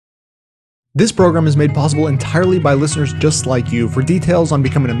This program is made possible entirely by listeners just like you. For details on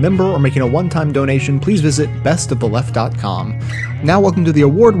becoming a member or making a one-time donation, please visit bestoftheleft.com. Now welcome to the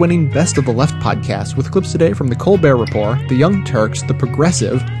award-winning Best of the Left podcast, with clips today from The Colbert Report, The Young Turks, The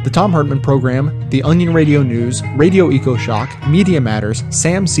Progressive, The Thom Hartmann Program, The Onion Radio News, Radio EcoShock, Media Matters,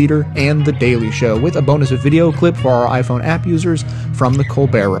 Sam Seder, and The Daily Show, with a bonus video clip for our iPhone app users from The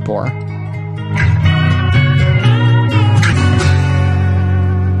Colbert Report.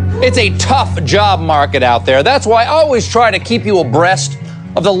 It's a tough job market out there. That's why I always try to keep you abreast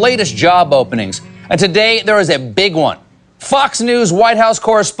of the latest job openings. And today, there is a big one. Fox News White House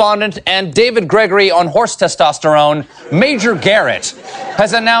correspondent and David Gregory on horse testosterone, Major Garrett,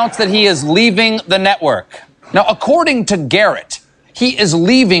 has announced that he is leaving the network. Now, according to Garrett, he is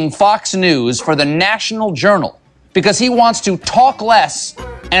leaving Fox News for the National Journal because he wants to talk less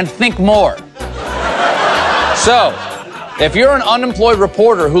and think more. So, if you're an unemployed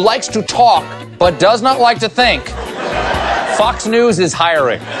reporter who likes to talk but does not like to think, Fox News is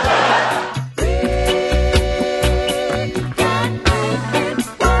hiring.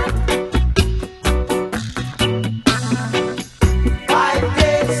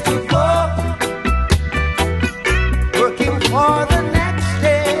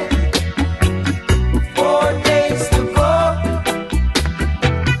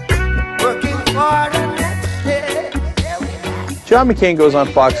 John McCain goes on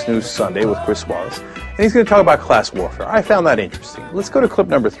Fox News Sunday with Chris Wallace, and he's going to talk about class warfare. I found that interesting. Let's go to clip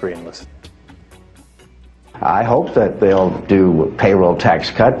number 3 and listen. I hope that they'll do payroll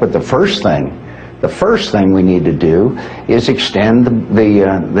tax cut, but the first thing we need to do is extend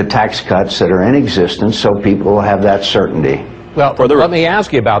the tax cuts that are in existence so people will have that certainty. Well, let me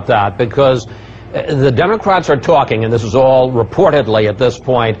ask you about that, because the Democrats are talking, and this is all reportedly at this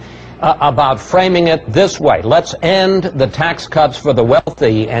point, about framing it this way. Let's end the tax cuts for the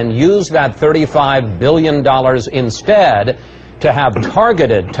wealthy and use that $35 billion instead to have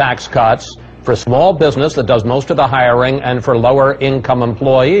targeted tax cuts for small business that does most of the hiring and for lower income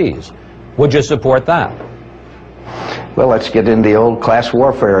employees. Would you support that? Well, let's get into the old class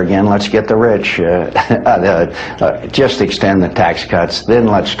warfare again. Let's get the rich. Just extend the tax cuts. Then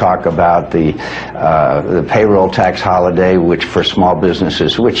let's talk about the payroll tax holiday, which for small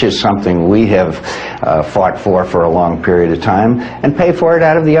businesses, which is something we have fought for a long period of time, and pay for it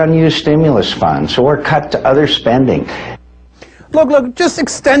out of the unused stimulus funds or cut to other spending. Look, just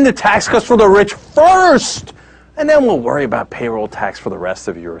extend the tax cuts for the rich first, and then we'll worry about payroll tax for the rest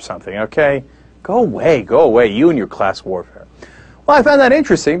of you or something, okay? Go away, you and your class warfare. Well, I found that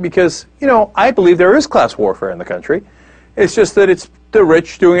interesting because, I believe there is class warfare in the country. It's just that it's the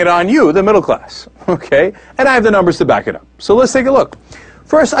rich doing it on you, the middle class, okay? And I have the numbers to back it up. So let's take a look.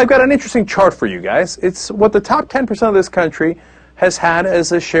 First, I've got an interesting chart for you guys. It's what the top 10% of this country has had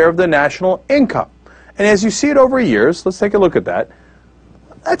as a share of the national income. And as you see it over years, let's take a look at that.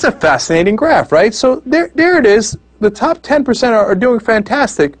 That's a fascinating graph, right? So there it is. The top 10% are doing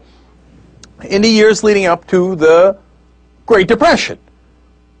fantastic in the years leading up to the Great Depression.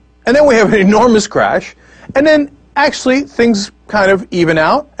 And then we have an enormous crash, and then actually things kind of even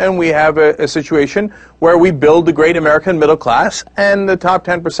out, and we have a situation where we build the great American middle class, and the top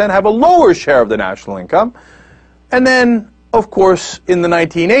 10% have a lower share of the national income. And then, of course, in the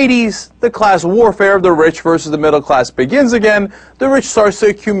 1980s, the class warfare of the rich versus the middle class begins again. The rich starts to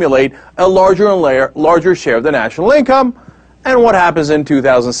accumulate a larger and larger share of the national income. And what happens in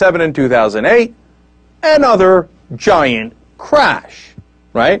 2007 and 2008? Another giant crash,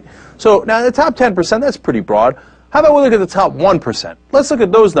 right? So now the top 10%, that's pretty broad. How about we look at the top 1%? Let's look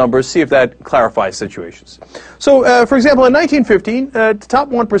at those numbers, see if that clarifies situations. So, for example, in 1915, the top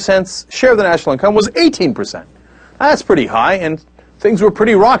 1%'s share of the national income was 18%. That's pretty high, and things were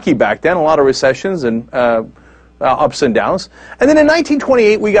pretty rocky back then, a lot of recessions and ups and downs. And then in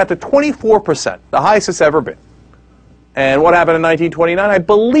 1928, we got to 24%, the highest it's ever been. And what happened in 1929? I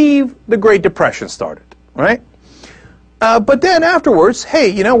believe the Great Depression started, right? But then afterwards, hey,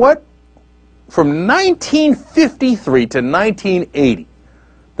 you know what? From 1953 to 1980,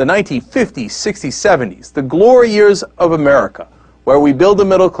 the 1950s, 60s, 70s, the glory years of America, where we build the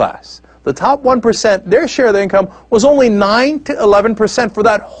middle class, the top 1%, their share of the income was only 9 to 11% for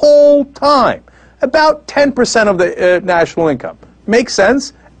that whole time. About 10% of the national income. Makes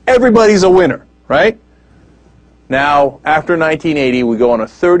sense? Everybody's a winner, right? Now, after 1980, we go on a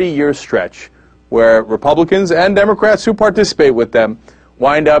 30-year stretch where Republicans and Democrats who participate with them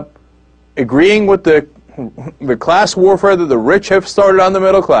wind up agreeing with the class warfare that the rich have started on the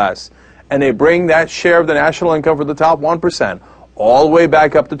middle class, and they bring that share of the national income for the top 1% all the way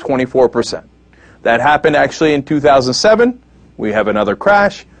back up to 24%. That happened actually in 2007. We have another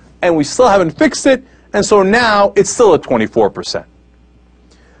crash. and we still haven't fixed it, and so now it's still at 24%.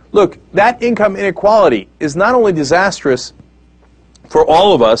 Look, that income inequality is not only disastrous for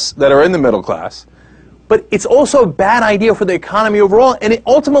all of us that are in the middle class, but it's also a bad idea for the economy overall, and it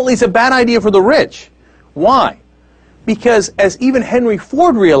ultimately is a bad idea for the rich. Why? Because as even Henry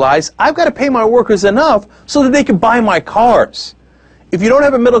Ford realized, I've got to pay my workers enough so that they can buy my cars. If you don't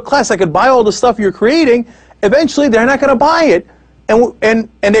have a middle class that could buy all the stuff you're creating, eventually they're not going to buy it, and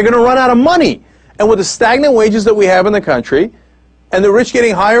they're going to run out of money. And with the stagnant wages that we have in the country, and the rich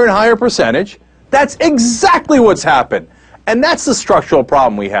getting higher and higher percentage, that's exactly what's happened. And that's the structural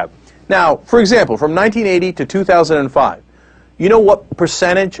problem we have. Now, for example, from 1980 to 2005, you know what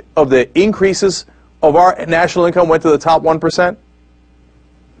percentage of the increases of our national income went to the top 1%?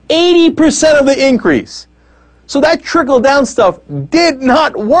 80% of the increase. So that trickle-down stuff did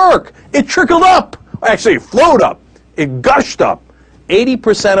not work. It trickled up. Actually, it flowed up. It gushed up.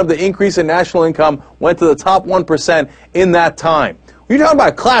 80% of the increase in national income went to the top 1% in that time. When you're talking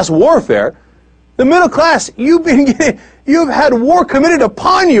about class warfare, the middle class, you've had war committed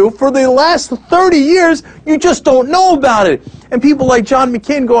upon you for the last 30 years. You just don't know about it. And people like John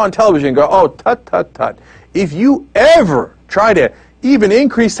McCain go on television and go, oh, tut, tut, tut. If you ever try to even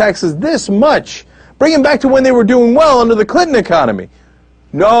increase taxes this much, bring them back to when they were doing well under the Clinton economy.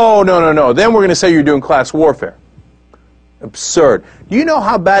 No. Then we're going to say you're doing class warfare. Absurd. Do you know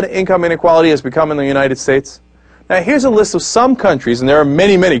how bad income inequality has become in the United States? Now, here's a list of some countries, and there are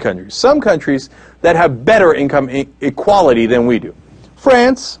many, many countries, some countries that have better income equality than we do.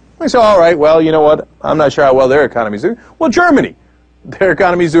 France, we say, all right, well, you know what? I'm not sure how well their economy is doing. Well, Germany, their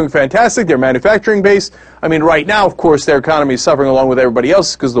economy is doing fantastic. They're manufacturing based. I mean, right now, of course, their economy is suffering along with everybody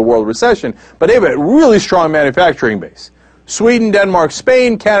else because of the world recession, but they have a really strong manufacturing base. Sweden, Denmark,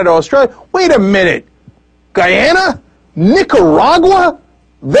 Spain, Canada, Australia. Wait a minute. Guyana? Nicaragua?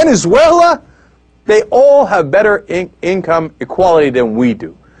 Venezuela? They all have better income equality than we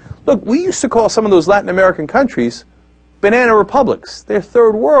do. Look, we used to call some of those Latin American countries banana republics. They're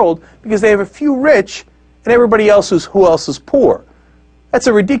third world because they have a few rich and everybody else is poor. That's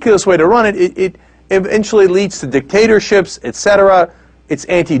a ridiculous way to run it. It eventually leads to dictatorships, etc. It's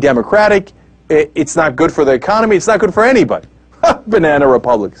anti-democratic. It's not good for the economy. It's not good for anybody. Banana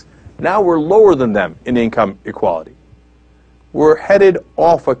republics. Now we're lower than them in income equality. We're headed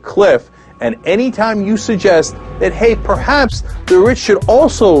off a cliff. And anytime you suggest that, hey, perhaps the rich should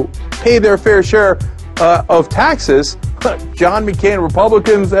also pay their fair share of taxes, John McCain,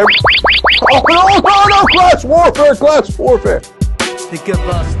 Republicans, no, class warfare. They give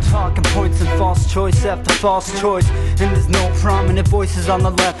us talking points and false choice after false choice. And there's no prominent voices on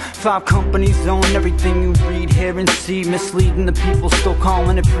the left. 5 companies own everything you read, hear, and see. Misleading the people, still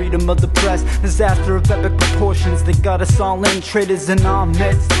calling it freedom of the press. Disaster of epic proportions, they got us all in. Traitors in our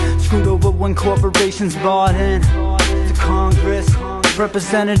midst, screwed over when corporations bought in to Congress.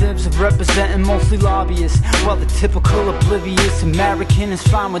 Representatives are representing mostly lobbyists, while the typical oblivious American is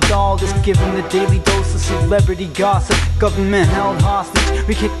fine with all this, given the daily dose of celebrity gossip. Government held hostage,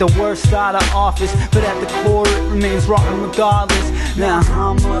 we kick the worst out of office, but at the core it remains rotten regardless. Now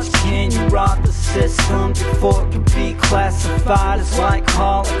how much can you rob the system before it can be classified as like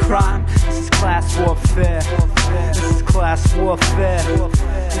call a crime? This is class warfare. This is class warfare.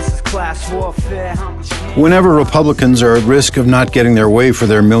 This is class warfare. Whenever Republicans are at risk of not getting their way for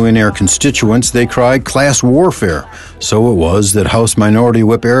their millionaire constituents, they cry class warfare. So it was that House Minority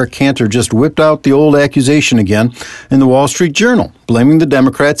Whip Eric Cantor just whipped out the old accusation again in the Wall Street Journal, blaming the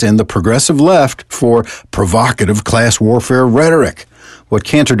Democrats and the progressive left for provocative class warfare rhetoric. What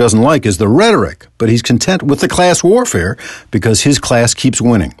Cantor doesn't like is the rhetoric, but he's content with the class warfare because his class keeps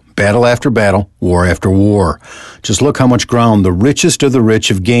winning. Battle after battle, war after war. Just look how much ground the richest of the rich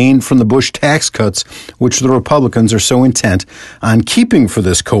have gained from the Bush tax cuts, which the Republicans are so intent on keeping for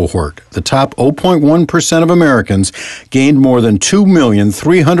this cohort. The top 0.1% of Americans gained more than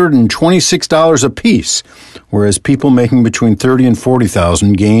 $2,326,000 apiece, whereas people making between $30,000 and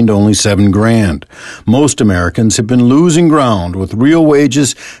 $40,000 gained only $7,000. Most Americans have been losing ground with real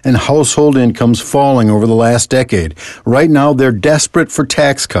wages and household incomes falling over the last decade. Right now, they're desperate for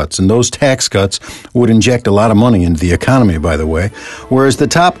tax cuts, and those tax cuts would inject a lot of money into the economy, by the way, whereas the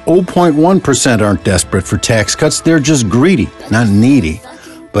top 0.1% aren't desperate for tax cuts. They're just greedy, not needy.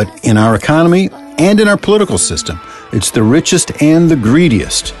 But in our economy and in our political system, it's the richest and the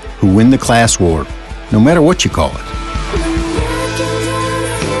greediest who win the class war, no matter what you call it.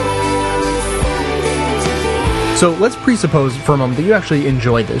 So let's presuppose for a moment that you actually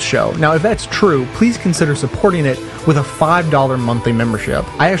enjoy this show. Now, if that's true, please consider supporting it with a $5 monthly membership.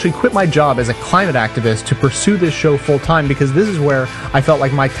 I actually quit my job as a climate activist to pursue this show full time because this is where I felt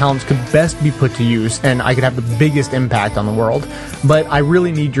like my talents could best be put to use and I could have the biggest impact on the world. But I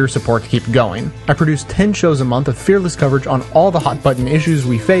really need your support to keep going. I produce 10 shows a month of fearless coverage on all the hot button issues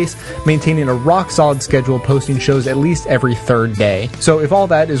we face, maintaining a rock solid schedule, posting shows at least every third day. So if all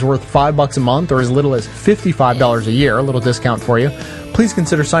that is worth $5 a month or as little as $55 a year, a little discount for you, please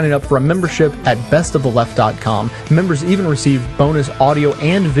consider signing up for a membership at bestoftheleft.com. Members even receive bonus audio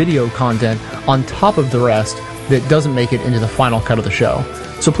and video content on top of the rest that doesn't make it into the final cut of the show.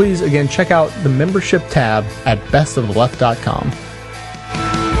 So please, again, check out the membership tab at bestoftheleft.com.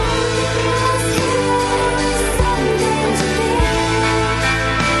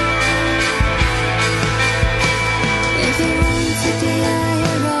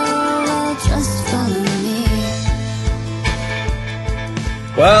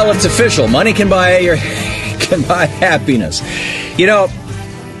 Well, it's official. Money can buy happiness. You know,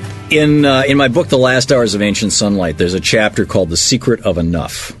 in my book, The Last Hours of Ancient Sunlight, there's a chapter called The Secret of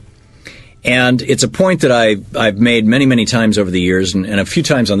Enough. And it's a point that I've made many, many times over the years and a few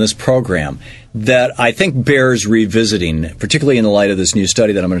times on this program that I think bears revisiting, particularly in the light of this new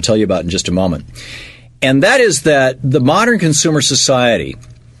study that I'm going to tell you about in just a moment. And that is that the modern consumer society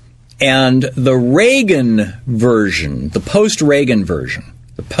and the Reagan version, the post-Reagan version,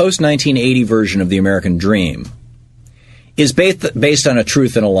 the post-1980 version of the American dream is based on a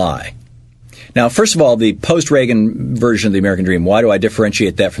truth and a lie. Now, first of all, the post-Reagan version of the American dream, why do I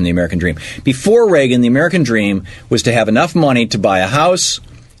differentiate that from the American dream? Before Reagan, the American dream was to have enough money to buy a house,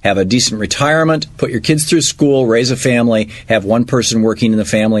 have a decent retirement, put your kids through school, raise a family, have one person working in the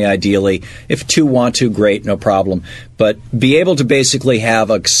family ideally. If two want to, great, no problem. But be able to basically have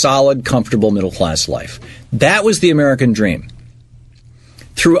a solid, comfortable middle-class life. That was the American dream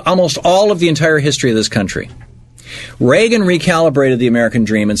through almost all of the entire history of this country. Reagan recalibrated the American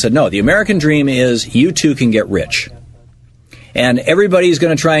dream and said, no, the American dream is you too can get rich. And everybody's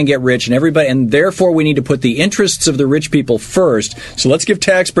going to try and get rich, and therefore we need to put the interests of the rich people first. So let's give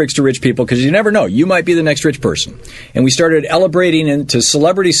tax breaks to rich people because you never know. You might be the next rich person. And we started elevating into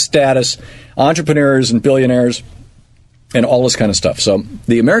celebrity status entrepreneurs and billionaires and all this kind of stuff. So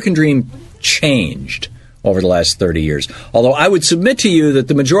the American dream changed over the last 30 years. Although I would submit to you that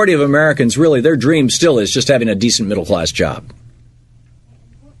the majority of Americans, really, their dream still is just having a decent middle-class job.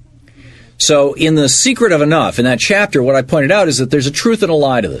 So in The Secret of Enough, in that chapter, what I pointed out is that there's a truth and a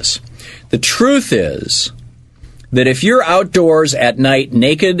lie to this. The truth is that if you're outdoors at night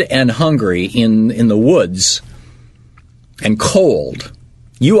naked and hungry in the woods and cold,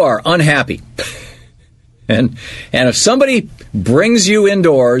 you are unhappy. And if somebody brings you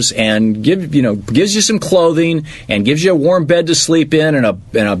indoors and gives you some clothing and gives you a warm bed to sleep in and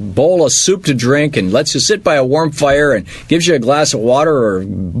a bowl of soup to drink and lets you sit by a warm fire and gives you a glass of water or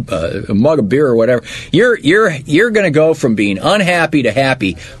a mug of beer or whatever, you're going to go from being unhappy to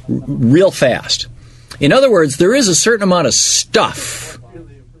happy real fast. In other words, there is a certain amount of stuff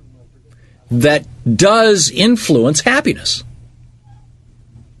that does influence happiness.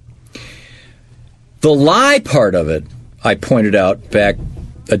 The lie part of it, I pointed out back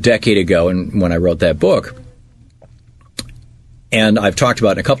a decade ago when I wrote that book, and I've talked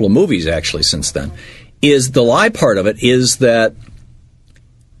about in a couple of movies actually since then, is the lie part of it is this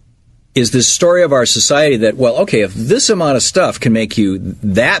story of our society that, well, okay, if this amount of stuff can make you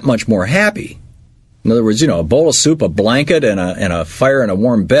that much more happy, in other words, a bowl of soup, a blanket, and a fire and a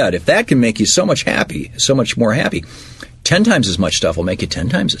warm bed, if that can make you so much more happy, 10 times as much stuff will make you 10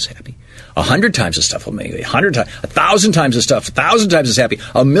 times as happy. 100 times as stuff will make you 100 times, 1,000 times as stuff, 1,000 times as happy,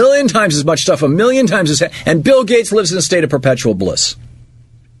 1,000,000 times as much stuff, 1,000,000 times as happy. And Bill Gates lives in a state of perpetual bliss.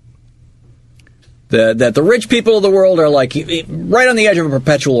 That the rich people of the world are like right on the edge of a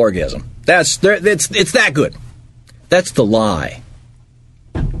perpetual orgasm. It's that good. That's the lie.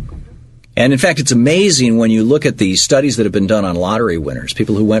 And in fact, it's amazing when you look at the studies that have been done on lottery winners,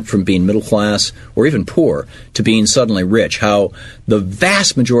 people who went from being middle class or even poor to being suddenly rich, how the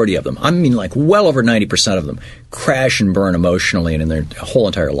vast majority of them, I mean like well over 90% of them, crash and burn emotionally and in their whole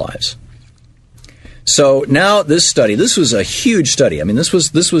entire lives. So now this study, this was a huge study. I mean, this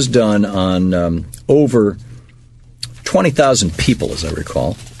was done on over 20,000 people, as I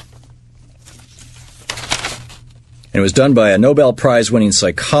recall. And it was done by a Nobel Prize-winning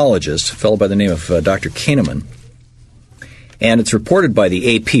psychologist, a fellow by the name of Dr. Kahneman. And it's reported by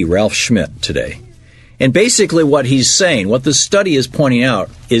the AP, Ralph Schmidt, today. And basically what he's saying, what the study is pointing out,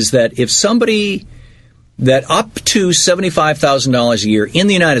 is that if somebody that up to $75,000 a year in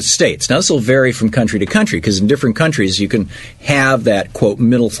the United States, now this will vary from country to country because in different countries you can have that, quote,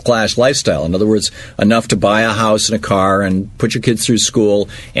 middle-class lifestyle. In other words, enough to buy a house and a car and put your kids through school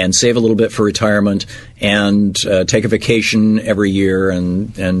and save a little bit for retirement and take a vacation every year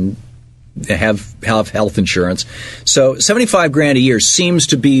and have health insurance. So $75,000 a year seems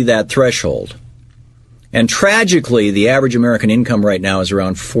to be that threshold. And tragically, the average American income right now is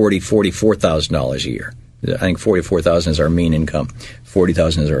around $44,000 a year. I think $44,000 is our mean income.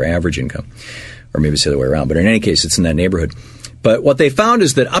 $40,000 is our average income. Or maybe it's the other way around. But in any case, it's in that neighborhood. But what they found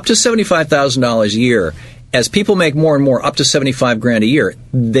is that up to $75,000 a year, as people make more and more up to $75,000 a year,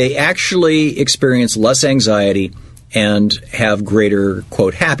 they actually experience less anxiety and have greater,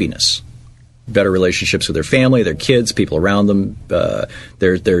 quote, happiness. Better relationships with their family, their kids, people around them.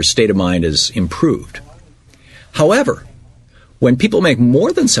 Their state of mind is improved. However, when people make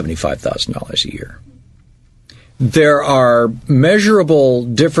more than $75,000 a year, there are measurable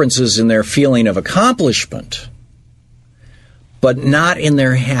differences in their feeling of accomplishment, but not in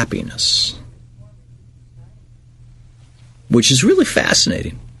their happiness, which is really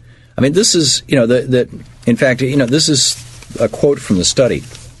fascinating. I mean, this is, in fact, this is a quote from the study.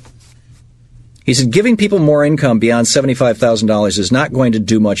 He said, giving people more income beyond $75,000 is not going to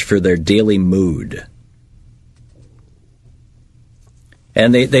do much for their daily mood.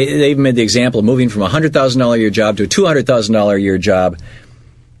 And they even made the example of moving from a $100,000 a year job to a $200,000 a year job.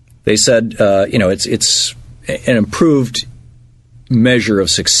 They said, it's an improved measure of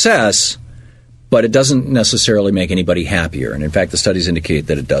success, but it doesn't necessarily make anybody happier. And in fact, the studies indicate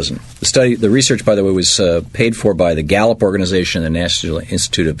that it doesn't. The research, by the way, was paid for by the Gallup Organization and the National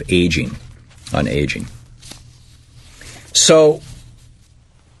Institute of Aging on Aging. So,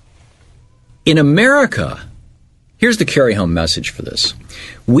 in America, here's the carry-home message for this.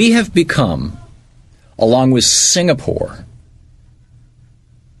 We have become, along with Singapore,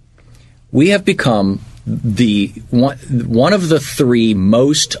 we have become one of the three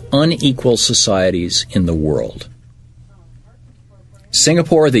most unequal societies in the world.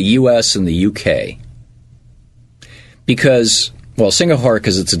 Singapore, the U.S., and the U.K. Singapore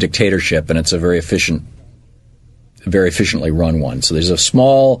because it's a dictatorship and it's a very efficiently run one. So there's a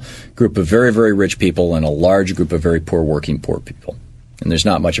small group of very, very rich people and a large group of very poor people. And there's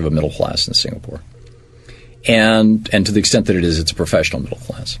not much of a middle class in Singapore. And to the extent that it is, it's a professional middle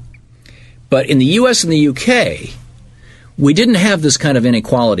class. But in the U.S. and the U.K., we didn't have this kind of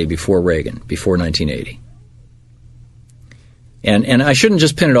inequality before Reagan, before 1980. And I shouldn't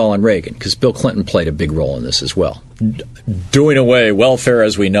just pin it all on Reagan, because Bill Clinton played a big role in this as well. Doing away welfare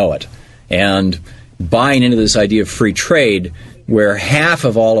as we know it, and buying into this idea of free trade, where half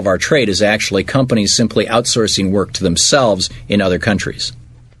of all of our trade is actually companies simply outsourcing work to themselves in other countries.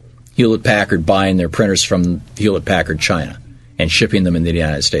 Hewlett-Packard buying their printers from Hewlett-Packard China and shipping them in the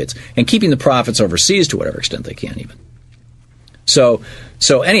United States, and keeping the profits overseas to whatever extent they can even. So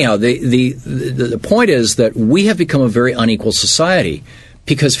anyhow, the point is that we have become a very unequal society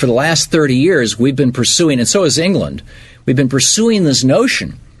because for the last 30 years we've been pursuing, and so has England, we've been pursuing this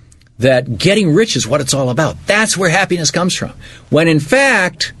notion that getting rich is what it's all about. That's where happiness comes from. When in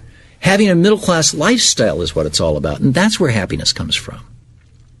fact, having a middle-class lifestyle is what it's all about, and that's where happiness comes from.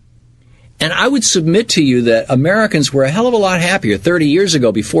 And I would submit to you that Americans were a hell of a lot happier 30 years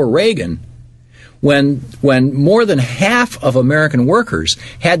ago before Reagan, when more than half of American workers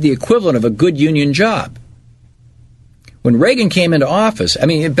had the equivalent of a good union job. When Reagan came into office,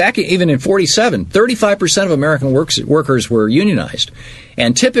 back even in 47, 35% of American workers were unionized.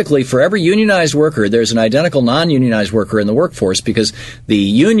 And typically for every unionized worker, there's an identical non-unionized worker in the workforce because the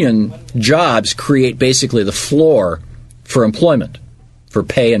union jobs create basically the floor for employment, for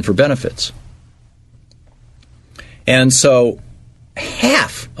pay and for benefits. And so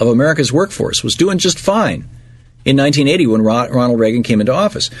half of America's workforce was doing just fine in 1980 when Ronald Reagan came into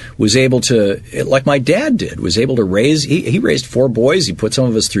office, was able to, like my dad did, was able to raise, he raised 4 boys. He put some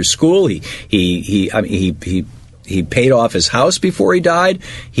of us through school. He paid off his house before he died.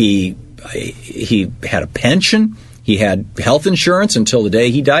 He had a pension. He had health insurance until the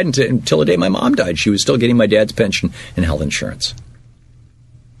day he died, until the day my mom died. She was still getting my dad's pension and health insurance.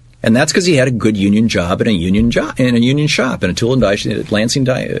 And that's because he had a good union job in a union shop in a tool and die, Lansing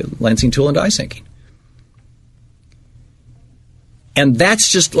Tool and Die Sinking. And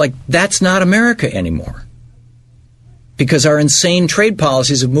that's not America anymore. Because our insane trade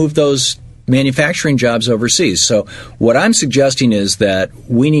policies have moved those manufacturing jobs overseas. So what I'm suggesting is that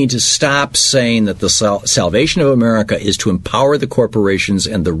we need to stop saying that the salvation of America is to empower the corporations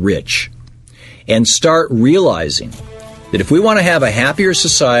and the rich, and start realizing that if we want to have a happier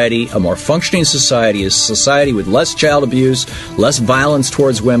society, a more functioning society, a society with less child abuse, less violence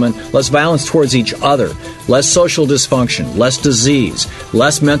towards women, less violence towards each other, less social dysfunction, less disease,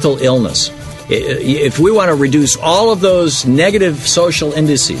 less mental illness, if we want to reduce all of those negative social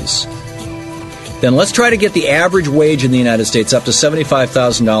indices, then let's try to get the average wage in the United States up to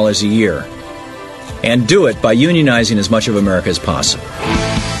 $75,000 a year, and do it by unionizing as much of America as possible.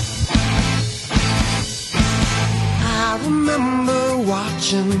 I remember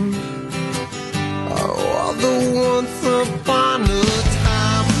watching all the once upon a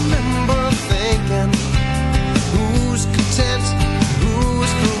time. Remember thinking, who's content,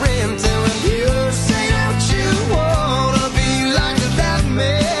 who's current, and when you say don't you wanna be like that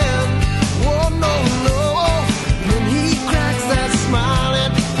man? Oh no, no, when he cracks that smile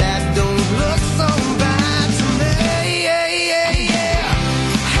and that don't look so bad to me. Yeah, yeah, yeah.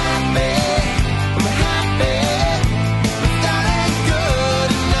 Happy, I'm happy, but that ain't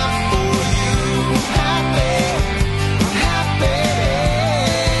good enough for you. Happy, I'm happy,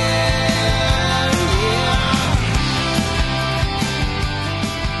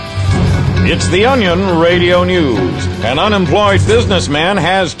 yeah. It's the Onion Radio News. An unemployed businessman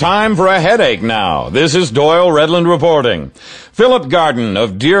has time for a headache now. This is Doyle Redland reporting. Philip Garden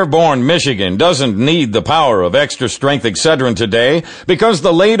of Dearborn, Michigan doesn't need the power of extra strength Excedrin today because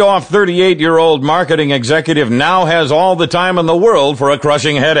the laid-off 38-year-old marketing executive now has all the time in the world for a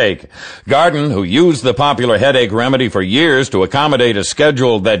crushing headache. Garden, who used the popular headache remedy for years to accommodate a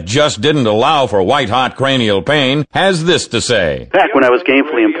schedule that just didn't allow for white-hot cranial pain, has this to say. Back when I was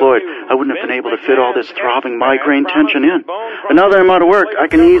gainfully employed, I wouldn't have been able to fit all this throbbing migraine tension in. But now that I'm out of work, I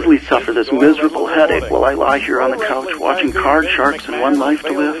can easily suffer this miserable headache while I lie here on the couch watching Card Sharks and One Life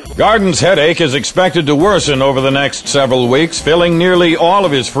to Live. Garden's headache is expected to worsen over the next several weeks, filling nearly all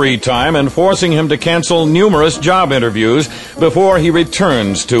of his free time and forcing him to cancel numerous job interviews before he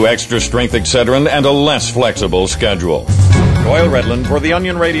returns to extra strength Excedrin and a less flexible schedule. Doyle Redland for the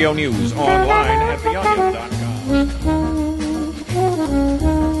Onion Radio News, online at theonion.com.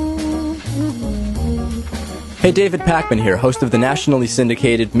 Hey, David Pakman here, host of the nationally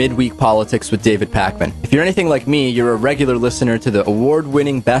syndicated Midweek Politics with David Pakman. If you're anything like me, you're a regular listener to the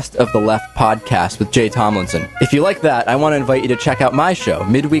award-winning Best of the Left podcast with Jay Tomlinson. If you like that, I want to invite you to check out my show,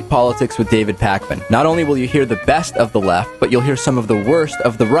 Midweek Politics with David Pakman. Not only will you hear the best of the left, but you'll hear some of the worst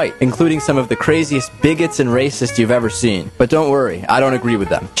of the right, including some of the craziest bigots and racists you've ever seen. But don't worry, I don't agree with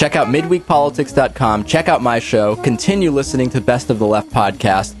them. Check out midweekpolitics.com, check out my show, continue listening to Best of the Left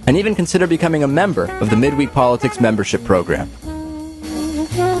podcast, and even consider becoming a member of the Midweek Politics membership program.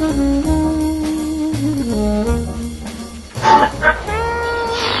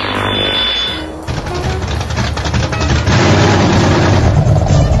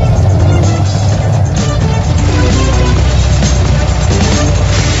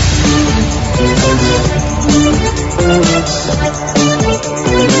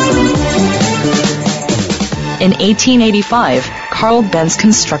 In 1885, Carl Benz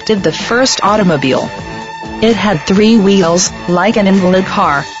constructed the first automobile. It had 3 wheels, like an invalid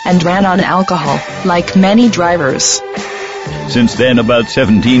car, and ran on alcohol, like many drivers. Since then, about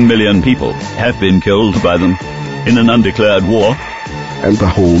 17 million people have been killed by them in an undeclared war. And the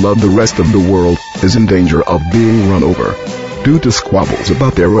whole of the rest of the world is in danger of being run over due to squabbles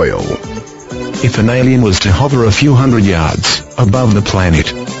about their oil. If an alien was to hover a few hundred yards above the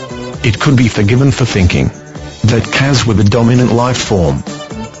planet, it could be forgiven for thinking that cars were the dominant life form,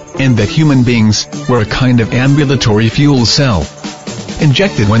 and that human beings were a kind of ambulatory fuel cell,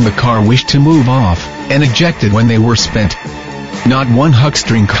 injected when the car wished to move off, and ejected when they were spent. Not one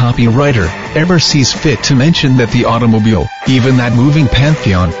huckstering copywriter ever sees fit to mention that the automobile, even that moving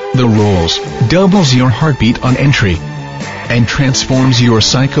pantheon, the Rolls, doubles your heartbeat on entry, and transforms your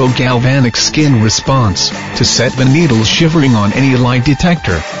psychogalvanic skin response to set the needles shivering on any lie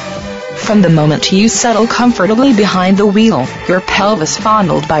detector. From the moment you settle comfortably behind the wheel, your pelvis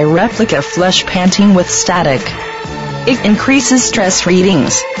fondled by replica flesh panting with static. It increases stress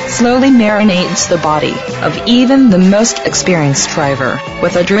readings, slowly marinates the body of even the most experienced driver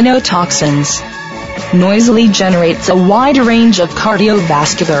with adrenotoxins, noisily generates a wide range of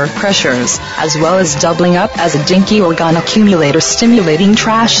cardiovascular pressures, as well as doubling up as a dinky organ accumulator stimulating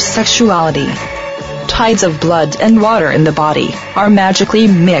trash sexuality. Tides of blood and water in the body are magically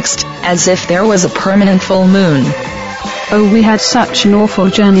mixed, as if there was a permanent full moon. Oh, we had such an awful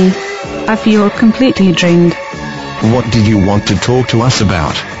journey. I feel completely drained. What did you want to talk to us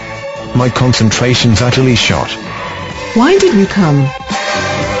about? My concentration's utterly shot. Why did we come?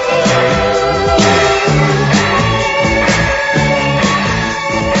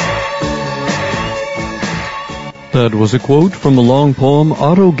 That was a quote from the long poem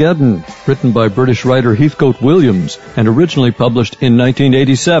Autogeddon, written by British writer Heathcote Williams and originally published in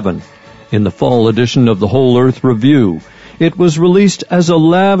 1987 in the fall edition of the Whole Earth Review. It was released as a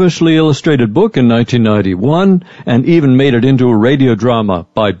lavishly illustrated book in 1991 and even made it into a radio drama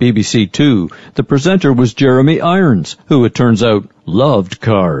by BBC Two. The presenter was Jeremy Irons, who, it turns out, loved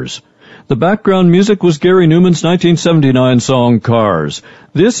cars. The background music was Gary Newman's 1979 song Cars.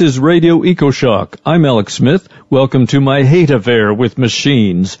 This is Radio EcoShock. I'm Alex Smith. Welcome to my hate affair with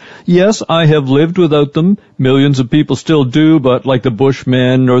machines. Yes, I have lived without them. Millions of people still do, but like the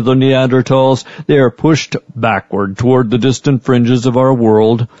Bushmen or the Neanderthals, they are pushed backward toward the distant fringes of our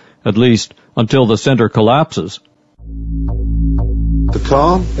world, at least until the center collapses. The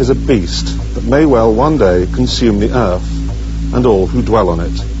car is a beast that may well one day consume the earth and all who dwell on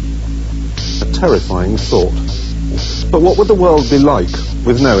it. A terrifying thought. But what would the world be like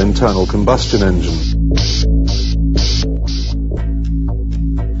with no internal combustion engine?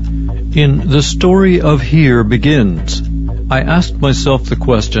 In The Story of Here Begins, I asked myself the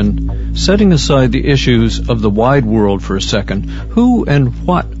question, setting aside the issues of the wide world for a second, who and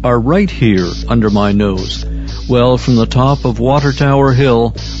what are right here under my nose? Well, from the top of Water Tower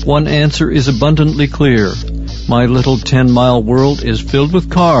Hill, one answer is abundantly clear. My little 10-mile world is filled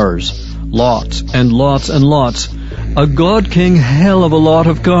with cars. Lots and lots and lots. A God-king hell of a lot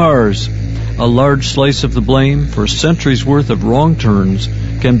of cars. A large slice of the blame for centuries' worth of wrong turns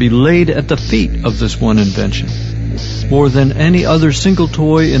can be laid at the feet of this one invention. More than any other single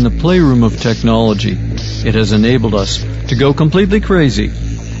toy in the playroom of technology, it has enabled us to go completely crazy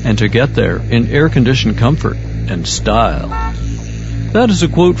and to get there in air-conditioned comfort and style. That is a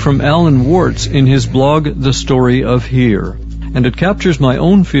quote from Alan Wartz in his blog, The Story of Here. And it captures my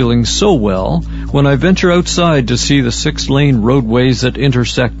own feelings so well when I venture outside to see the 6-lane roadways that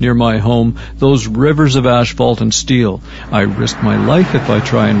intersect near my home, those rivers of asphalt and steel. I risk my life if I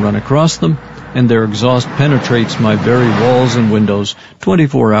try and run across them, and their exhaust penetrates my very walls and windows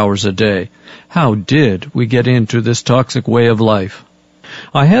 24 hours a day. How did we get into this toxic way of life?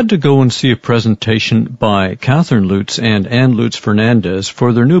 I had to go and see a presentation by Catherine Lutz and Ann Lutz Fernandez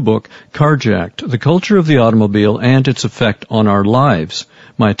for their new book, Carjacked, The Culture of the Automobile and Its Effect on Our Lives.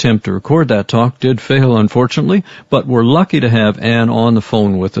 My attempt to record that talk did fail, unfortunately, but we're lucky to have Ann on the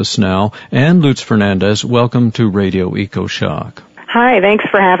phone with us now. Ann Lutz Fernandez, welcome to Radio EcoShock. Hi, thanks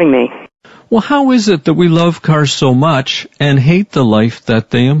for having me. Well, how is it that we love cars so much and hate the life that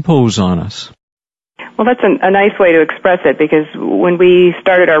they impose on us? Well, that's a nice way to express it, because when we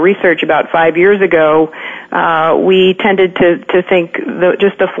started our research about 5 years ago, we tended to think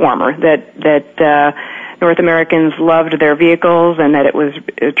just the former, that North Americans loved their vehicles and that it was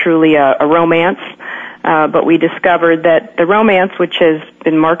truly a romance. But we discovered that the romance, which has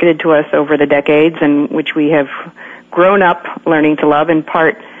been marketed to us over the decades and which we have grown up learning to love in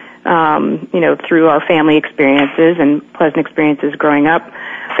part, through our family experiences and pleasant experiences growing up,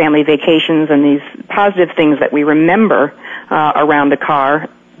 family vacations and these positive things that we remember around the car.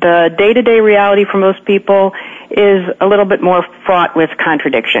 The day-to-day reality for most people is a little bit more fraught with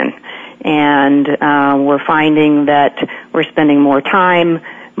contradiction. And we're finding that we're spending more time,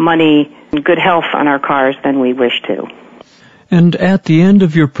 money, and good health on our cars than we wish to. And at the end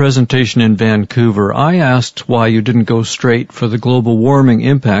of your presentation in Vancouver, I asked why you didn't go straight for the global warming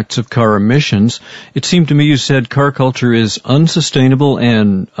impacts of car emissions. It seemed to me you said car culture is unsustainable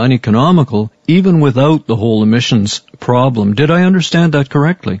and uneconomical, even without the whole emissions problem. Did I understand that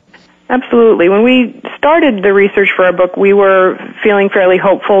correctly? Absolutely. When we started the research for our book, we were feeling fairly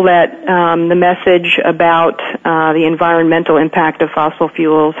hopeful that the message about the environmental impact of fossil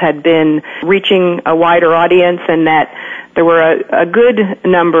fuels had been reaching a wider audience, and that there were a good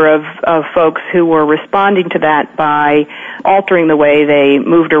number of folks who were responding to that by altering the way they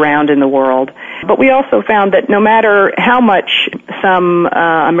moved around in the world. But we also found that no matter how much some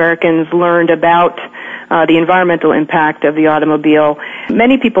Americans learned about the environmental impact of the automobile,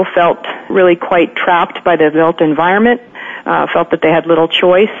 many people felt really quite trapped by the built environment, felt that they had little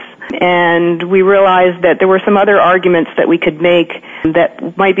choice. And we realized that there were some other arguments that we could make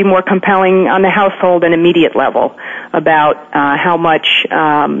that might be more compelling on the household and immediate level about how much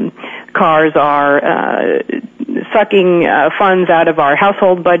cars are sucking funds out of our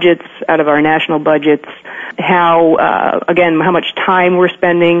household budgets, out of our national budgets, how much time we're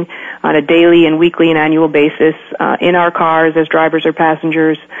spending on a daily and weekly and annual basis in our cars as drivers or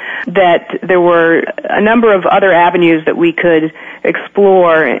passengers, that there were a number of other avenues that we could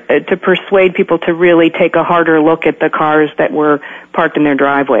explore to persuade people to really take a harder look at the cars that were parked in their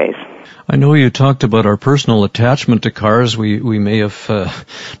driveways. I know you talked about our personal attachment to cars. We may have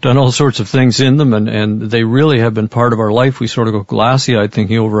done all sorts of things in them, and they really have been part of our life. We sort of go glassy-eyed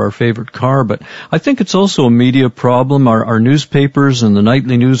thinking over our favorite car, but I think it's also a media problem. Our newspapers and the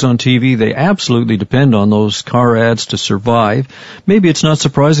nightly news on TV, they absolutely depend on those car ads to survive. Maybe it's not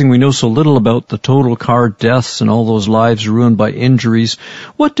surprising we know so little about the total car deaths and all those lives ruined by injuries.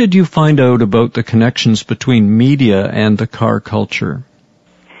 What did you find out about the connections between media and the car culture?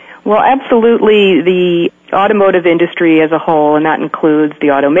 Well, absolutely, the automotive industry as a whole, and that includes the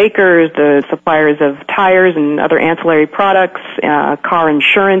automakers, the suppliers of tires and other ancillary products, car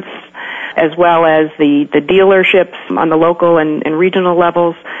insurance, as well as the dealerships on the local and regional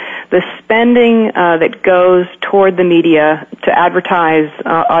levels. The spending that goes toward the media to advertise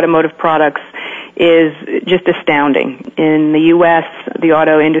automotive products is just astounding. In the U.S., the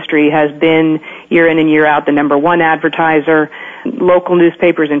auto industry has been year in and year out the number one advertiser. Local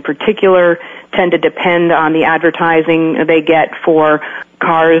newspapers in particular tend to depend on the advertising they get for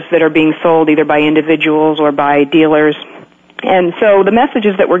cars that are being sold either by individuals or by dealers. And so the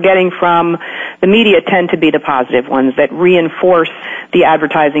messages that we're getting from the media tend to be the positive ones that reinforce the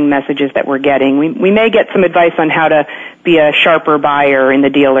advertising messages that we're getting. We may get some advice on how to be a sharper buyer in the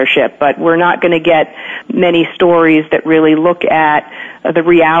dealership, but we're not going to get many stories that really look at the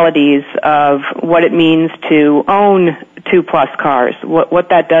realities of what it means to own 2+ cars, what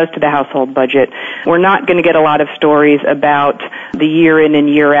that does to the household budget. We're not going to get a lot of stories about the year in and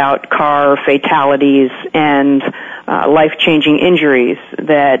year out car fatalities and life-changing injuries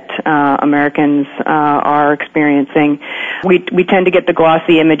that Americans are experiencing. We tend to get the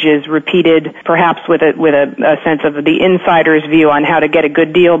glossy images repeated, perhaps with a sense of the insider's view on how to get a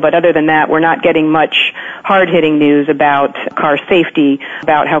good deal, but other than that, we're not getting much hard-hitting news about car safety,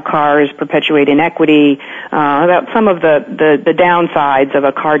 about how cars perpetuate inequity, about some of the downsides of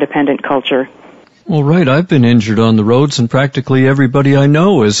a car-dependent culture. Well, right. I've been injured on the roads, and practically everybody I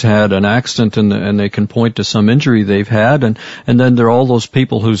know has had an accident, and they can point to some injury they've had, and then there are all those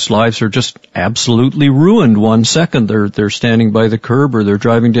people whose lives are just absolutely ruined 1 second. They're standing by the curb or they're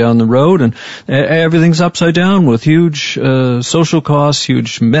driving down the road, and everything's upside down with huge social costs,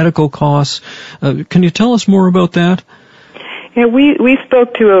 huge medical costs. Can you tell us more about that? Yeah, we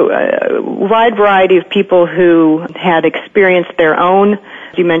spoke to a wide variety of people who had experienced their own.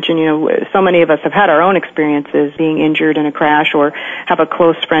 As you mentioned, so many of us have had our own experiences being injured in a crash or have a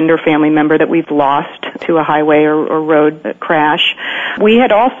close friend or family member that we've lost to a highway or road crash. We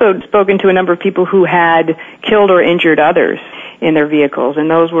had also spoken to a number of people who had killed or injured others in their vehicles, and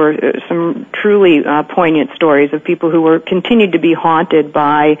those were some truly poignant stories of people who were continued to be haunted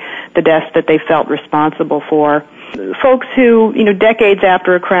by the deaths that they felt responsible for. Folks who, decades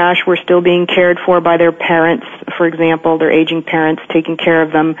after a crash were still being cared for by their parents, for example, their aging parents taking care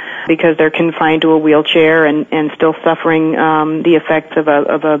of them because they're confined to a wheelchair and still suffering the effects of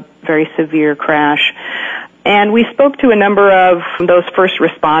a very severe crash. And we spoke to a number of those first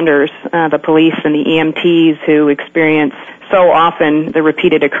responders, the police and the EMTs who experience so often the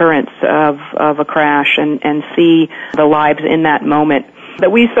repeated occurrence of a crash and see the lives in that moment that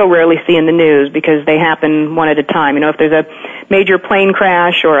we so rarely see in the news because they happen one at a time. If there's a major plane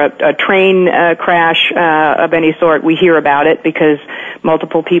crash or a train crash of any sort, we hear about it because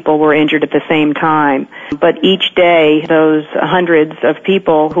multiple people were injured at the same time. But each day, those hundreds of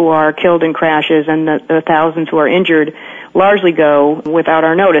people who are killed in crashes and the thousands who are injured largely go without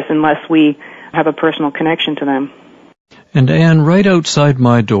our notice unless we have a personal connection to them. And Anne, right outside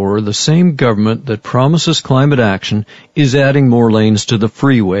my door, the same government that promises climate action is adding more lanes to the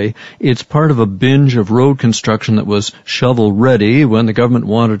freeway. It's part of a binge of road construction that was shovel-ready when the government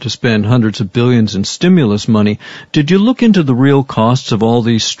wanted to spend hundreds of billions in stimulus money. Did you look into the real costs of all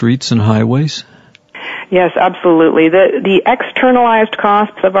these streets and highways? Yes, absolutely. The externalized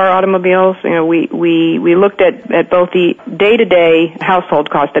costs of our automobiles, we looked at both the day-to-day household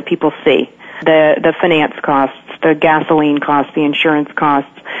costs that people see, the finance costs, the gasoline costs, the insurance costs.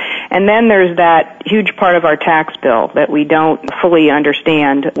 And then there's that huge part of our tax bill that we don't fully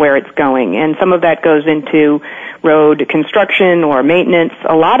understand where it's going. And some of that goes into road construction or maintenance.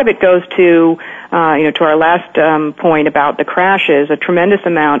 A lot of it goes to to our last point about the crashes, a tremendous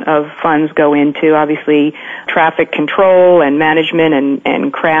amount of funds go into, obviously, traffic control and management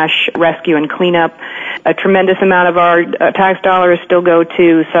and crash rescue and cleanup. A tremendous amount of our tax dollars still go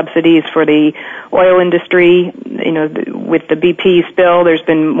to subsidies for the oil industry. With the BP spill, there's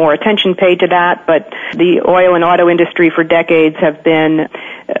been more attention paid to that, but the oil and auto industry for decades have been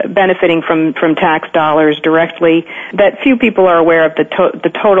benefiting from tax dollars directly. That few people are aware of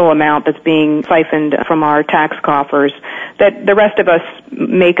the total amount that's being siphoned from our tax coffers that the rest of us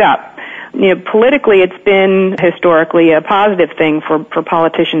make up. Politically, it's been historically a positive thing for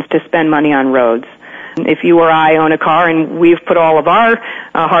politicians to spend money on roads. If you or I own a car and we've put all of our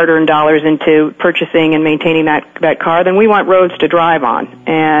hard-earned dollars into purchasing and maintaining that car, then we want roads to drive on.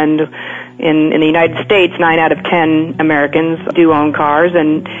 And in the United States, 9 out of 10 Americans do own cars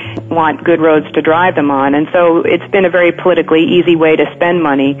and want good roads to drive them on. And so it's been a very politically easy way to spend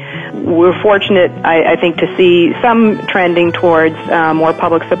money. We're fortunate, I think, to see some trending towards more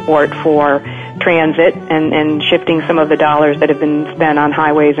public support for transit and shifting some of the dollars that have been spent on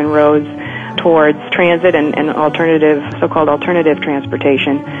highways and roads towards transit and so-called alternative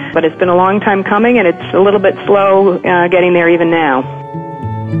transportation. But it's been a long time coming, and it's a little bit slow getting there even now.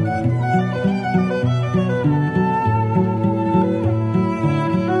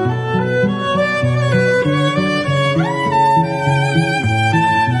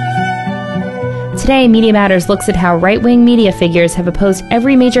 Today, Media Matters looks at how right-wing media figures have opposed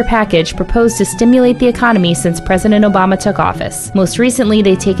every major package proposed to stimulate the economy since President Obama took office. Most recently,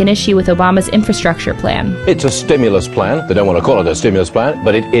 they've taken issue with Obama's infrastructure plan. It's a stimulus plan. They don't want to call it a stimulus plan,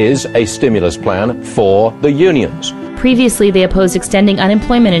 but it is a stimulus plan for the unions. Previously, they opposed extending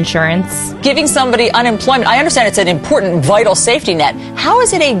unemployment insurance. Giving somebody unemployment, I understand it's an important, vital safety net. How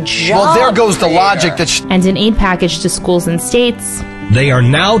is it a job? Well, there goes the logic that... And an aid package to schools and states. They are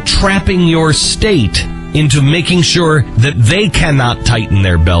now trapping your state into making sure that they cannot tighten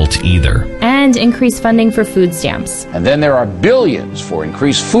their belt either. And increase funding for food stamps. And then there are billions for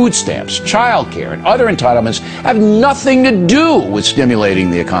increased food stamps, childcare, and other entitlements have nothing to do with stimulating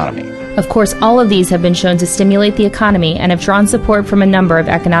the economy. Of course, all of these have been shown to stimulate the economy and have drawn support from a number of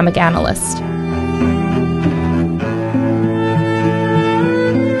economic analysts.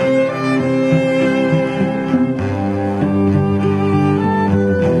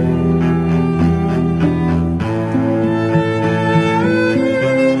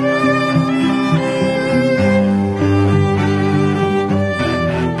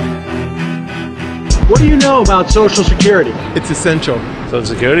 What do you know about Social Security? It's essential. Social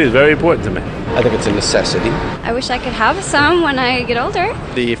Security is very important to me. I think it's a necessity. I wish I could have some when I get older.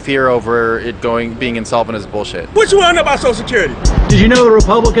 The fear over it being insolvent is bullshit. What you want to know about Social Security? Did you know the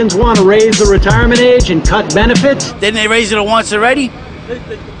Republicans want to raise the retirement age and cut benefits? Didn't they raise it once already?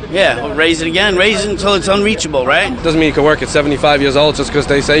 Yeah, we'll raise it again. Raise it until it's unreachable, right? Doesn't mean you can work at 75 years old just because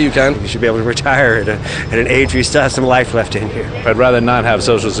they say you can. You should be able to retire at an age where you still have some life left in here. I'd rather not have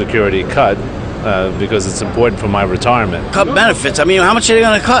Social Security cut. Because it's important for my retirement. Cut benefits. I mean, how much are they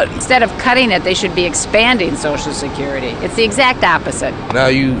going to cut? Instead of cutting it, they should be expanding Social Security. It's the exact opposite. Now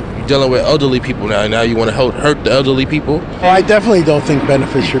you're dealing with elderly people now you want to hurt the elderly people? Well, I definitely don't think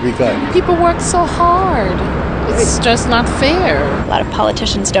benefits should be cut. People work so hard. It's just not fair. A lot of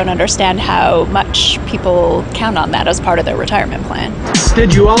politicians don't understand how much people count on that as part of their retirement plan.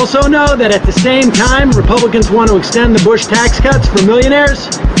 Did you also know that at the same time, Republicans want to extend the Bush tax cuts for millionaires?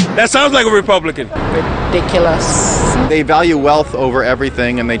 That sounds like a Republican. Ridiculous. They value wealth over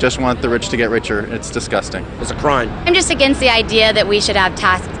everything, and they just want the rich to get richer. It's disgusting. It's a crime. I'm just against the idea that we should have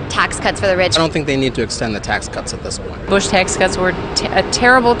tax cuts for the rich. I don't think they need to extend the tax cuts at this point. Bush tax cuts were a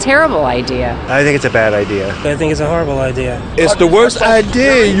terrible, terrible idea. I think it's a bad idea. I think it's a horrible idea. It's the worst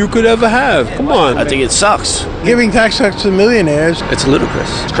idea you could ever have. Come on. I think it sucks. Giving tax cuts to millionaires. It's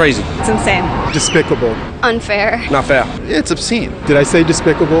ludicrous. It's crazy. It's insane. Despicable. Unfair. Not fair. It's obscene. Did I say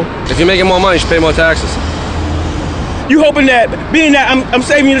despicable? If you're making more money, you should pay more taxes. You hoping that, being that I'm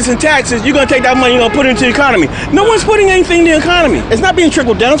saving this in taxes, you're going to take that money, you're going to put it into the economy. No one's putting anything in the economy. It's not being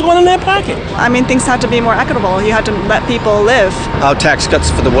trickled down, it's going in their pocket. I mean, things have to be more equitable. You have to let people live. How tax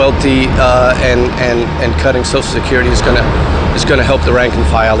cuts for the wealthy and cutting Social Security is going to help the rank and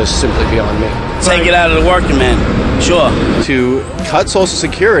file is simply beyond me. Take it out of the working man. Sure. To cut Social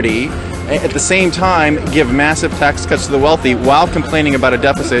Security, at the same time give massive tax cuts to the wealthy while complaining about a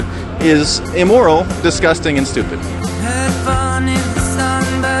deficit is immoral, disgusting, and stupid.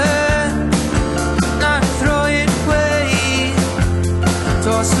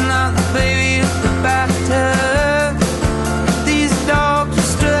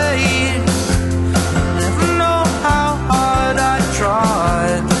 Never know how hard I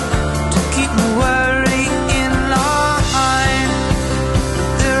tried to keep away.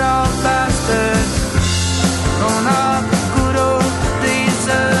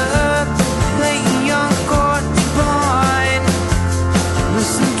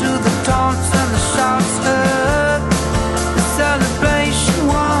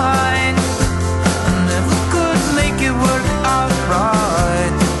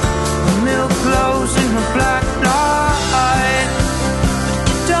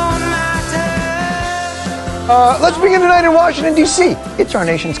 Let's begin tonight in Washington, D.C. It's our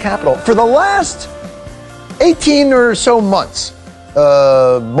nation's capital. For the last 18 or so months,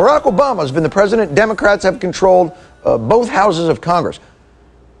 Barack Obama has been the president. Democrats have controlled both houses of Congress.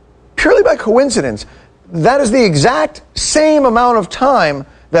 Purely by coincidence, that is the exact same amount of time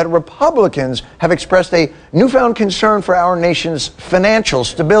that Republicans have expressed a newfound concern for our nation's financial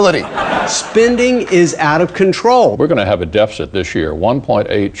stability. Spending is out of control. We're going to have a deficit this year,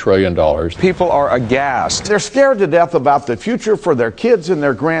 $1.8 trillion. People are aghast. They're scared to death about the future for their kids and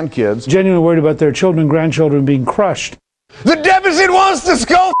their grandkids. Genuinely worried about their children and grandchildren being crushed. The deficit wants to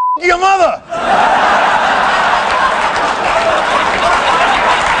skull your mother.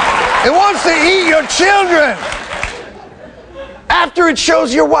 It wants to eat your children. After it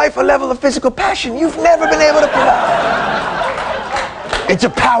shows your wife a level of physical passion you've never been able to provide. It's a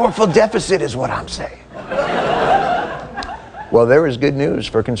powerful deficit is what I'm saying. Well, there is good news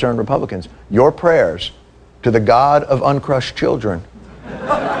for concerned Republicans. Your prayers to the God of uncrushed children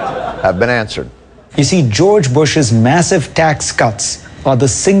have been answered. You see, George Bush's massive tax cuts are the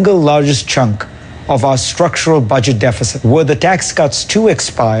single largest chunk of our structural budget deficit. Were the tax cuts to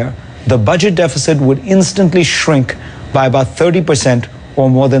expire, the budget deficit would instantly shrink by about 30% or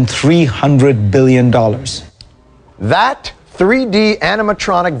more than $300 billion. That 3D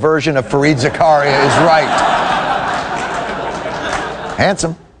animatronic version of Fareed Zakaria is right.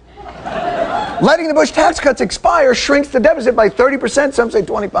 Handsome. Letting the Bush tax cuts expire shrinks the deficit by 30%, some say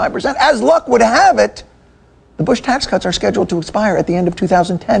 25%. As luck would have it, the Bush tax cuts are scheduled to expire at the end of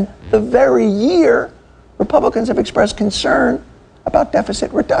 2010, the very year Republicans have expressed concern about deficit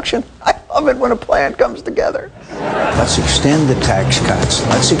reduction. I love it when a plan comes together. Let's extend the tax cuts.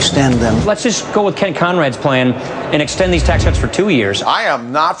 Let's extend them. Let's just go with Ken Conrad's plan and extend these tax cuts for 2 years. I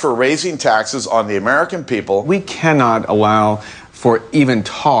am not for raising taxes on the American people. We cannot allow for even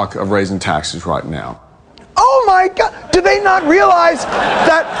talk of raising taxes right now. Oh my God! Do they not realize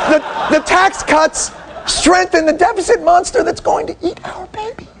that the tax cuts strengthen the deficit monster that's going to eat our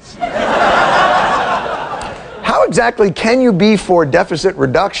babies? How exactly can you be for deficit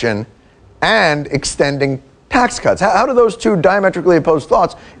reduction and extending tax cuts? How do those two diametrically opposed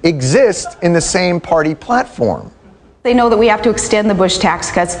thoughts exist in the same party platform? They know that we have to extend the Bush tax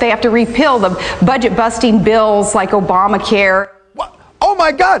cuts. They have to repeal the budget-busting bills like Obamacare. What? Oh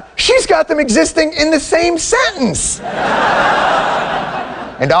my God, she's got them existing in the same sentence.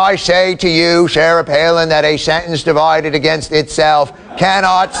 And I say to you, Sarah Palin, that a sentence divided against itself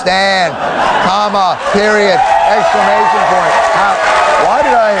cannot stand. Comma, period, exclamation point. Why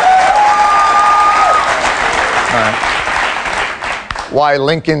did I... Why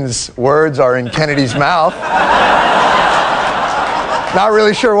Lincoln's words are in Kennedy's mouth. Not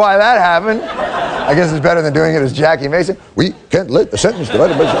really sure why that happened. I guess it's better than doing it as Jackie Mason. We can't let the sentence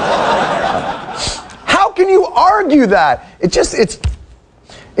divided by itself. How can you argue that? It just...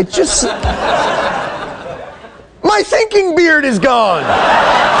 My thinking beard is gone.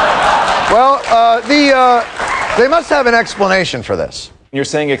 Well, they must have an explanation for this. You're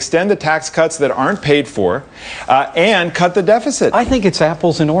saying extend the tax cuts that aren't paid for and cut the deficit. I think it's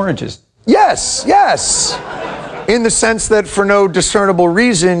apples and oranges. Yes. In the sense that for no discernible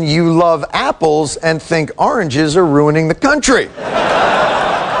reason, you love apples and think oranges are ruining the country.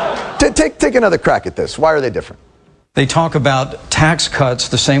 Take another crack at this. Why are they different? They talk about tax cuts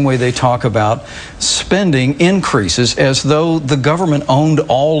the same way they talk about spending increases, as though the government owned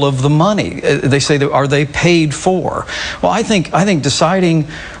all of the money. They say, are they paid for? Well, I think deciding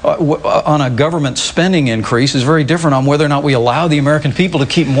on a government spending increase is very different on whether or not we allow the American people to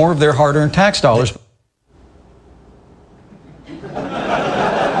keep more of their hard-earned tax dollars. So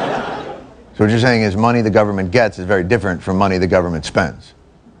what you're saying is money the government gets is very different from money the government spends.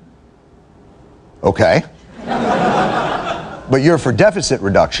 Okay. But you're for deficit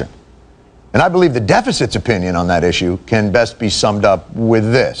reduction. And I believe the deficit's opinion on that issue can best be summed up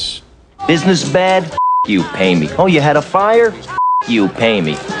with this. Business bad? You pay me. Oh, you had a fire? You pay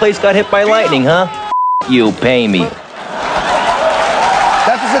me. Place got hit by lightning, huh? You pay me. Deficit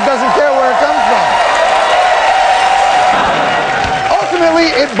doesn't care where it comes from. Ultimately,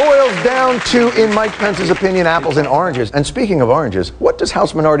 it boils down to, in Mike Pence's opinion, apples and oranges. And speaking of oranges, what does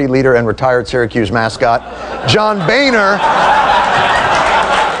House Minority Leader and retired Syracuse mascot John Boehner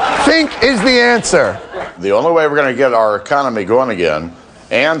think is the answer? The only way we're going to get our economy going again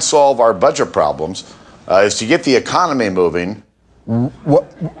and solve our budget problems is to get the economy moving. What?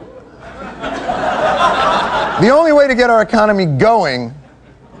 The only way to get our economy going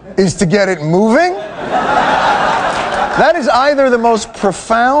is to get it moving? That is either the most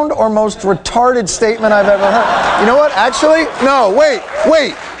profound or most retarded statement I've ever heard. You know what? Actually, no, wait.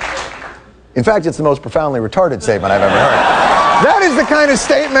 In fact, it's the most profoundly retarded statement I've ever heard. That is the kind of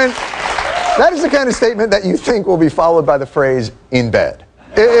statement that you think will be followed by the phrase, in bed.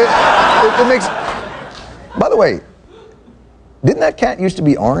 It makes... By the way, didn't that cat used to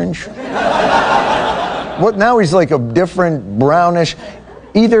be orange? What, now he's like a different brownish...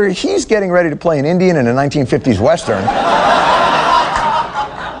 Either he's getting ready to play an Indian in a 1950s Western,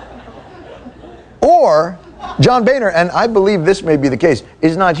 or John Boehner, and I believe this may be the case,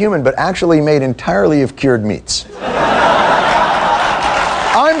 is not human, but actually made entirely of cured meats.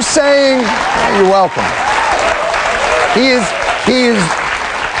 I'm saying, you're welcome. He is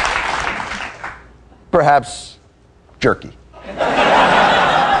perhaps jerky.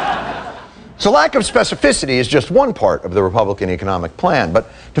 So lack of specificity is just one part of the Republican economic plan, but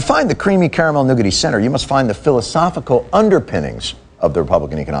to find the creamy caramel nougaty center, you must find the philosophical underpinnings of the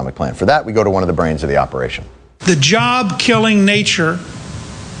Republican economic plan. For that, we go to one of the brains of the operation. The job-killing nature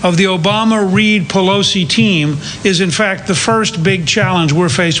of the Obama-Reid-Pelosi team is, in fact, the first big challenge we're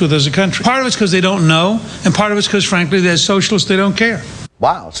faced with as a country. Part of it's because they don't know, and part of it's because, frankly, as socialists, they don't care.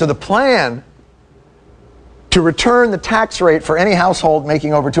 Wow. So the plan to return the tax rate for any household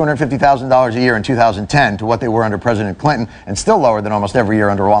making over $250,000 a year in 2010 to what they were under President Clinton, and still lower than almost every year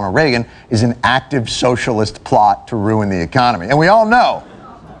under Ronald Reagan, is an active socialist plot to ruin the economy. And we all know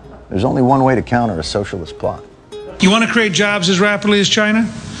there's only one way to counter a socialist plot. You want to create jobs as rapidly as China?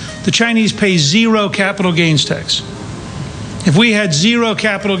 The Chinese pay zero capital gains tax. If we had zero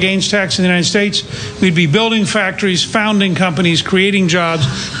capital gains tax in the United States, we'd be building factories, founding companies, creating jobs.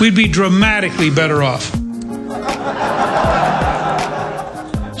 We'd be dramatically better off.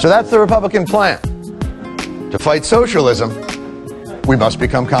 So that's the Republican plan. To fight socialism, we must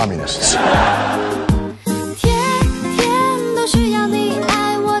become communists.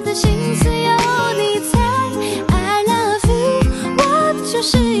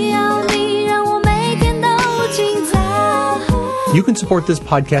 You can support this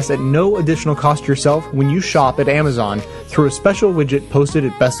podcast at no additional cost to yourself when you shop at Amazon through a special widget posted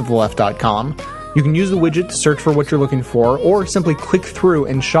at bestoftheleft.com. You can use the widget to search for what you're looking for, or simply click through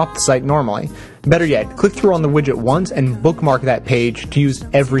and shop the site normally. Better yet, click through on the widget once and bookmark that page to use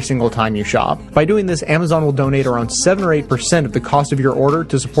every single time you shop. By doing this, Amazon will donate around 7 or 8% of the cost of your order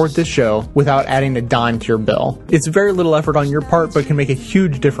to support this show without adding a dime to your bill. It's very little effort on your part, but can make a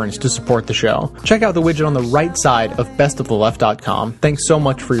huge difference to support the show. Check out the widget on the right side of bestoftheleft.com. Thanks so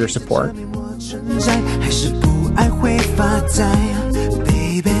much for your support.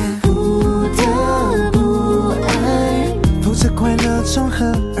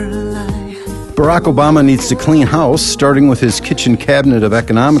 Barack Obama needs to clean house, starting with his kitchen cabinet of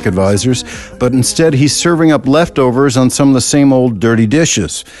economic advisors, but instead he's serving up leftovers on some of the same old dirty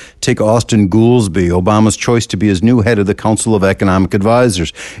dishes. Take Austin Goolsbee, Obama's choice to be his new head of the Council of Economic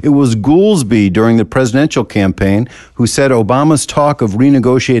Advisors. It was Goolsbee during the presidential campaign who said Obama's talk of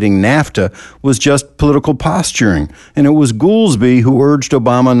renegotiating NAFTA was just political posturing, and it was Goolsbee who urged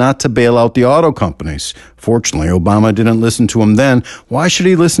Obama not to bail out the auto companies. Fortunately, Obama didn't listen to him then. Why should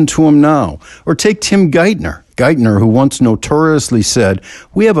he listen to him now? Or take Tim Geithner. Geithner, who once notoriously said,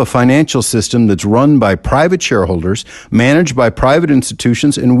 "We have a financial system that's run by private shareholders, managed by private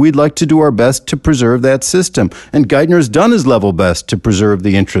institutions, and we'd like to do our best to preserve that system." And Geithner's done his level best to preserve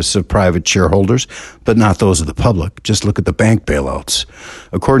the interests of private shareholders, but not those of the public. Just look at the bank bailouts.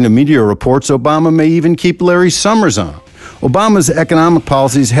 According to media reports, Obama may even keep Larry Summers on. Obama's economic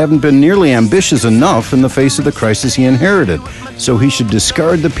policies haven't been nearly ambitious enough in the face of the crisis he inherited, so he should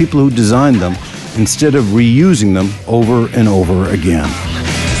discard the people who designed them instead of reusing them over and over again.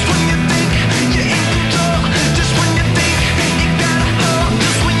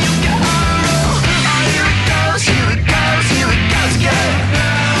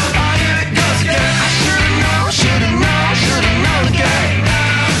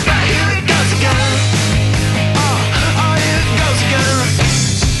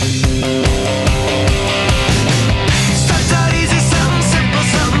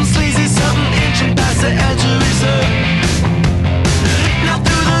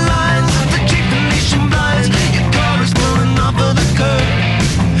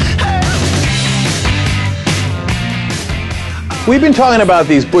 We've been talking about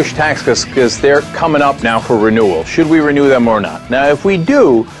these Bush tax cuts because they're coming up now for renewal. Should we renew them or not? Now, if we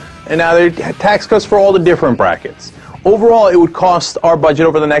do, and now they're tax cuts for all the different brackets, overall it would cost our budget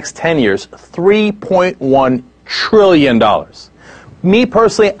over the next 10 years $3.1 trillion. Me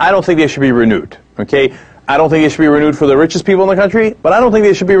personally, I don't think they should be renewed. Okay? I don't think they should be renewed for the richest people in the country, but I don't think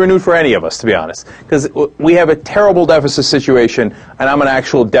they should be renewed for any of us, to be honest. Because we have a terrible deficit situation, and I'm an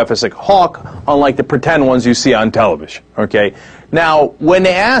actual deficit hawk, unlike the pretend ones you see on television, okay? Now, when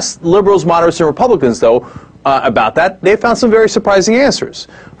they asked liberals, moderates, and Republicans, though, about that, they found some very surprising answers.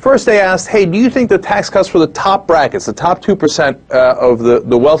 First, they asked, hey, do you think the tax cuts for the top brackets, the top 2% of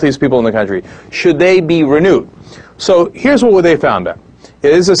the wealthiest people in the country, should they be renewed? So here's what they found out.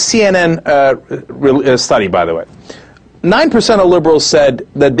 It is a CNN study, by the way. 9% of liberals said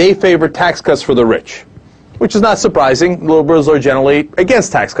that they favor tax cuts for the rich, which is not surprising. Liberals are generally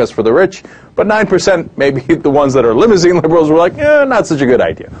against tax cuts for the rich, but 9%, maybe the ones that are limousine liberals, were like, not such a good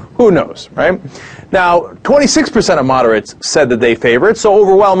idea. Who knows, right? Now, 26% of moderates said that they favor it, so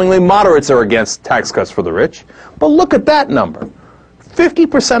overwhelmingly moderates are against tax cuts for the rich. But look at that number.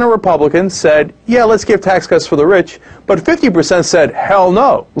 50% of Republicans said, yeah, let's give tax cuts for the rich, but 50% said, hell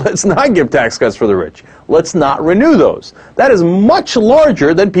no, let's not give tax cuts for the rich. Let's not renew those. That is much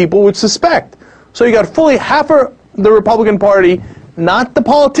larger than people would suspect. So you got fully half of the Republican Party, not the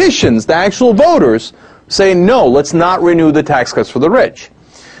politicians, the actual voters, saying, no, let's not renew the tax cuts for the rich.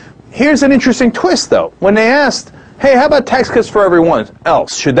 Here's an interesting twist, though. When they asked, hey, how about tax cuts for everyone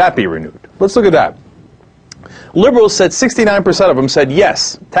else? Should that be renewed? Let's look at that. Liberals said 69% of them said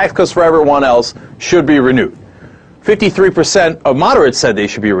yes, tax cuts for everyone else should be renewed. 53% of moderates said they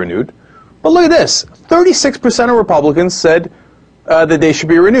should be renewed. But look at this, 36% of Republicans said that they should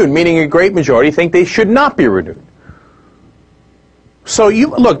be renewed, meaning a great majority think they should not be renewed. So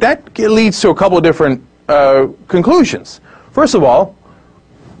look, that leads to a couple of different conclusions. First of all,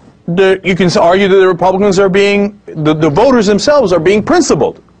 you can argue that the Republicans are being, the voters themselves are being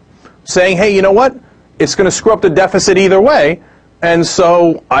principled, saying, hey, you know what? It's going to screw up the deficit either way, and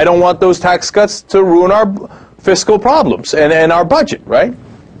so I don't want those tax cuts to ruin our fiscal problems and our budget, right?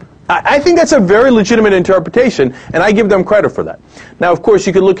 I think that's a very legitimate interpretation, and I give them credit for that. Now, of course,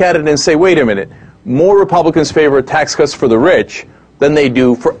 you could look at it and say, wait a minute, more Republicans favor tax cuts for the rich than they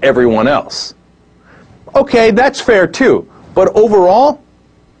do for everyone else. Okay, that's fair too, but overall,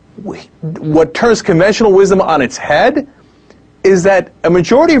 what turns conventional wisdom on its head is that a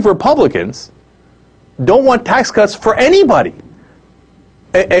majority of Republicans don't want tax cuts for anybody.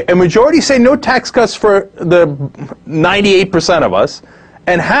 A majority say no tax cuts for the 98% of us,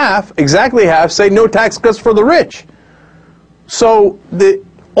 and exactly half, say no tax cuts for the rich. So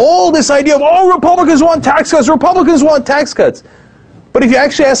all this idea of, oh, Republicans want tax cuts, Republicans want tax cuts. But if you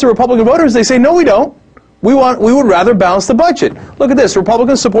actually ask the Republican voters, they say, no, we don't. We would rather balance the budget. Look at this,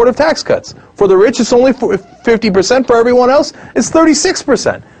 Republicans supportive tax cuts. For the rich, it's only 50%. For everyone else, it's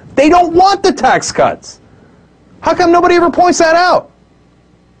 36%. They don't want the tax cuts. How come nobody ever points that out?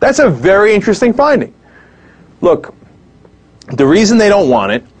 That's a very interesting finding. Look, the reason they don't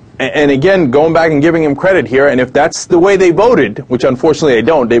want it, and again, going back and giving them credit here, and if that's the way they voted, which unfortunately they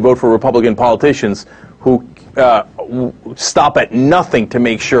don't, they vote for Republican politicians who stop at nothing to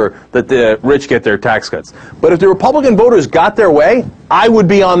make sure that the rich get their tax cuts. But if the Republican voters got their way, I would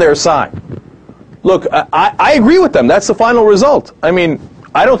be on their side. Look, I agree with them. That's the final result. I mean,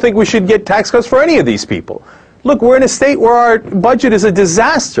 I don't think we should get tax cuts for any of these people. Look, we're in a state where our budget is a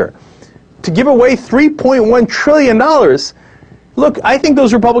disaster. To give away $3.1 trillion, look, I think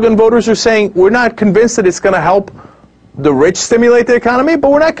those Republican voters are saying we're not convinced that it's going to help the rich stimulate the economy,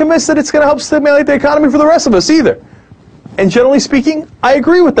 but we're not convinced that it's going to help stimulate the economy for the rest of us either. And generally speaking, I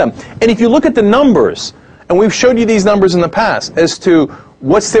agree with them. And if you look at the numbers, and we've showed you these numbers in the past as to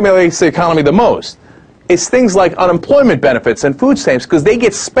what stimulates the economy the most, it's things like unemployment benefits and food stamps, because they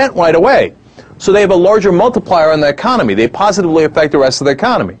get spent right away. So they have a larger multiplier on the economy. They positively affect the rest of the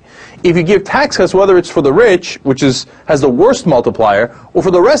economy. If you give tax cuts, whether it's for the rich, which has the worst multiplier, or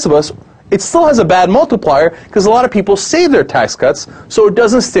for the rest of us, it still has a bad multiplier because a lot of people save their tax cuts, so it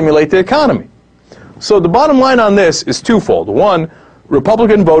doesn't stimulate the economy. So the bottom line on this is twofold. One,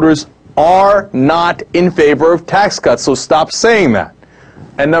 Republican voters are not in favor of tax cuts, so stop saying that.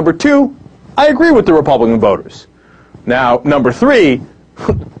 And number two, I agree with the Republican voters. Now, number three,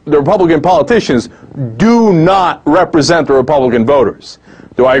 the Republican politicians do not represent the Republican voters.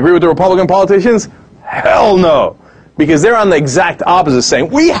 Do I agree with the Republican politicians? Hell no. Because they're on the exact opposite, saying,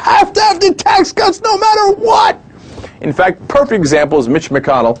 we have to have the tax cuts no matter what. In fact, perfect example is Mitch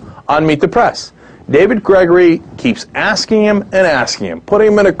McConnell on Meet the Press. David Gregory keeps asking him,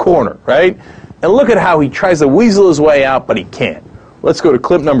 putting him in a corner, right? And look at how he tries to weasel his way out, but he can't. Let's go to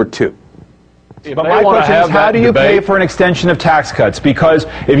clip number 2. But my question is, how do you pay for an extension of tax cuts? Because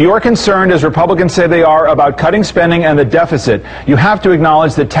if you're concerned, as Republicans say they are, about cutting spending and the deficit, you have to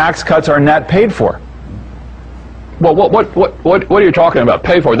acknowledge that tax cuts are net paid for. Well, what are you talking about?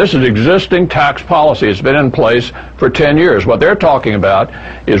 Pay for? This is existing tax policy. It's been in place for 10 years. What they're talking about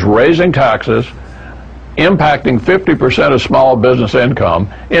is raising taxes, impacting 50% of small business income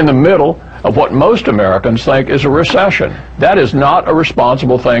in the middle of what most Americans think is a recession. That is not a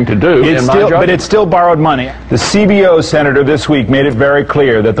responsible thing to do, in my judgment. But it's still borrowed money. The CBO senator this week made it very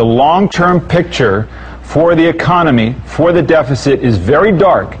clear that the long-term picture for the economy, for the deficit, is very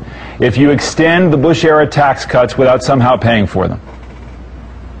dark if you extend the Bush-era tax cuts without somehow paying for them.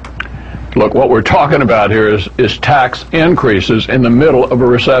 Look, what we're talking about here is tax increases in the middle of a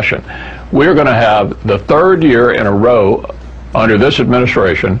recession. We're going to have the third year in a row under this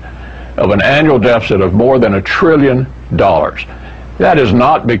administration of an annual deficit of more than $1 trillion. That is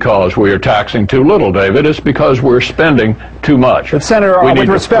not because we are taxing too little, David. It's because we're spending too much. But Senator, with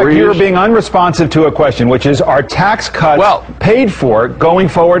respect, you're being unresponsive to a question, which is, are tax cuts paid for going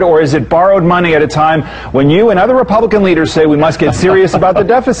forward, or is it borrowed money at a time when you and other Republican leaders say we must get serious about the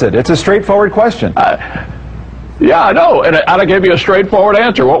deficit? It's a straightforward question. Yeah, I know, and I'll give you a straightforward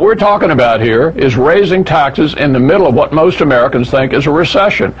answer. What we're talking about here is raising taxes in the middle of what most Americans think is a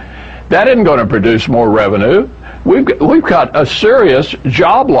recession. That isn't going to produce more revenue. We've got a serious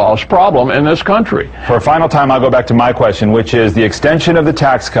job loss problem in this country. For a final time, I'll go back to my question, which is the extension of the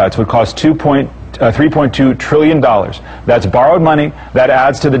tax cuts would cost $3.2 trillion. That's borrowed money. That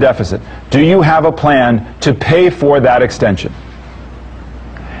adds to the deficit. Do you have a plan to pay for that extension?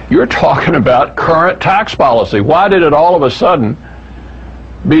 You're talking about current tax policy. Why did it all of a sudden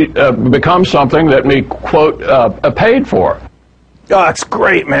become something that we, quote, paid for? Oh, it's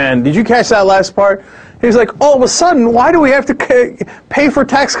great, man. Did you catch that last part? He's like, all of a sudden, why do we have to pay for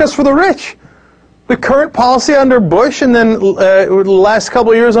tax cuts for the rich? The current policy under Bush and then the last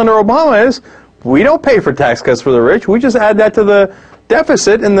couple of years under Obama is we don't pay for tax cuts for the rich. We just add that to the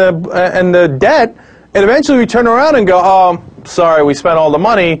deficit and the debt, and eventually we turn around and go, oh, sorry, we spent all the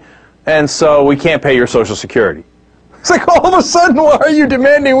money, and so we can't pay your Social Security. It's like, all of a sudden, why are you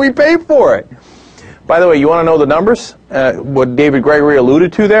demanding we pay for it? By the way, you want to know the numbers? What David Gregory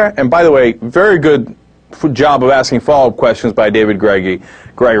alluded to there? And by the way, very good job of asking follow-up questions by David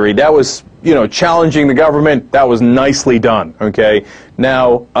Gregory. That was, challenging the government. That was nicely done, okay?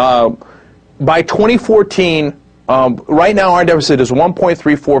 Now, by 2014, right now our deficit is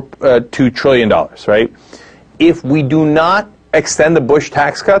 $1.342 trillion, right? If we do not extend the Bush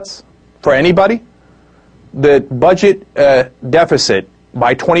tax cuts for anybody, the budget deficit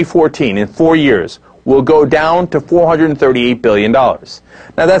by 2014, in 4 years, will go down to $438 billion. Now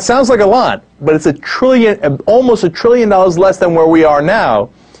that sounds like a lot, but it's almost $1 trillion less than where we are now,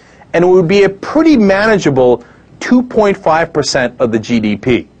 and it would be a pretty manageable 2.5% of the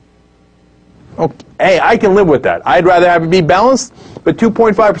GDP. Okay, hey, I can live with that. I'd rather have it be balanced, but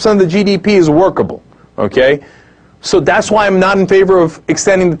 2.5% of the GDP is workable. Okay, so that's why I'm not in favor of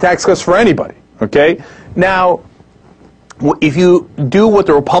extending the tax cuts for anybody. Okay, now if you do what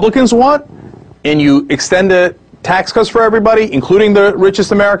the Republicans want, and you extend the tax cuts for everybody, including the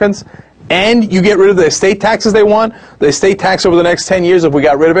richest Americans, and you get rid of the estate taxes they want, the estate tax over the next 10 years, if we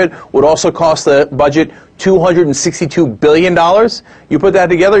got rid of it, would also cost the budget $262 billion. You put that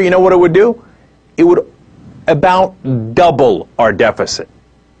together, you know what it would do? It would about double our deficit.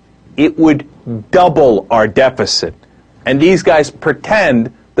 It would double our deficit. And these guys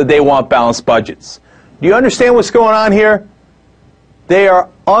pretend that they want balanced budgets. Do you understand what's going on here? They are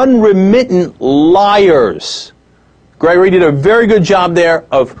unremittent liars. Gregory did a very good job there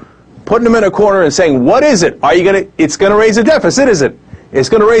of putting them in a corner and saying, what is it? It's going to raise a deficit, isn't it? It's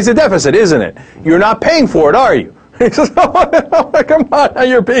going to raise a deficit, isn't it? You're not paying for it, are you? He says, oh, come on, now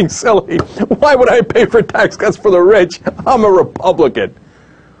you're being silly. Why would I pay for tax cuts for the rich? I'm a Republican.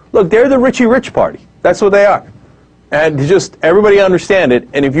 Look, they're the Richie Rich party. That's what they are. And just everybody understand it.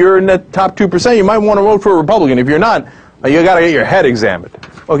 And if you're in the top 2%, you might want to vote for a Republican. If you're not, you got to get your head examined.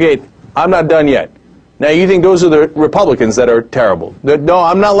 Okay, I'm not done yet. Now, you think those are the Republicans that are terrible. No,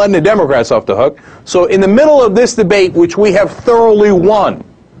 I'm not letting the Democrats off the hook. So in the middle of this debate, which we have thoroughly won,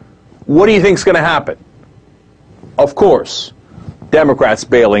 what do you think is going to happen? Of course, Democrats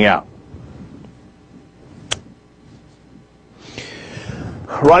bailing out.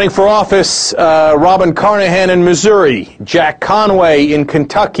 Running for office, Robin Carnahan in Missouri, Jack Conway in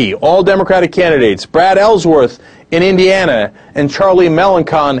Kentucky, all Democratic candidates, Brad Ellsworth in Indiana, and Charlie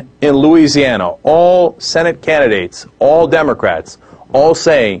Melancon in Louisiana, all Senate candidates, all Democrats, all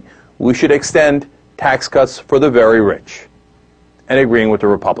saying we should extend tax cuts for the very rich, and agreeing with the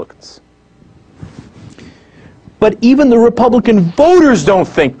Republicans. But even the Republican voters don't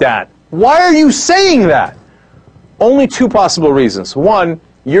think that. Why are you saying that? Only two possible reasons. One,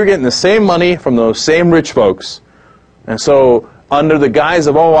 you're getting the same money from those same rich folks And so under the guise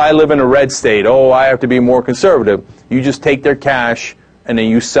of, oh, I live in a red state, oh, I have to be more conservative, you just take their cash and then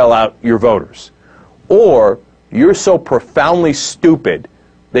you sell out your voters. Or you're so profoundly stupid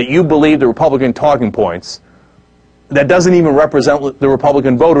that you believe the Republican talking points that doesn't even represent the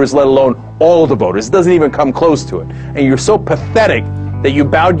Republican voters, let alone all of the voters. It doesn't even come close to it. And you're so pathetic that you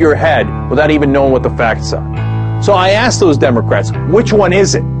bowed your head without even knowing what the facts are. So I asked those Democrats, which one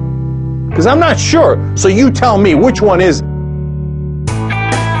is it? Because I'm not sure. So you tell me, which one is it?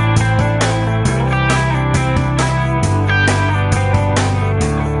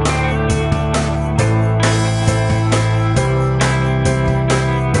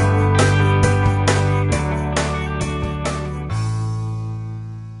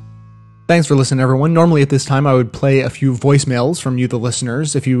 Thanks for listening, everyone. Normally at this time, I would play a few voicemails from you, the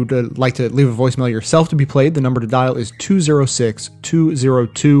listeners. If you'd like to leave a voicemail yourself to be played, the number to dial is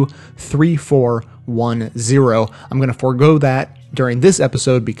 206-202-3410. I'm going to forego that during this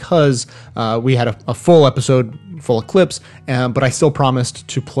episode because we had a full episode full of clips, but I still promised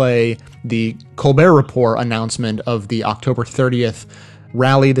to play the Colbert Report announcement of the October 30th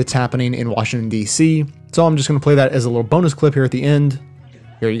rally that's happening in Washington, D.C. So I'm just going to play that as a little bonus clip here at the end.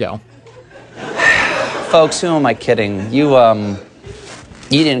 Here you go. Folks, who am I kidding? You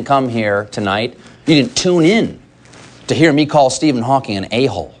didn't come here tonight. You didn't tune in to hear me call Stephen Hawking an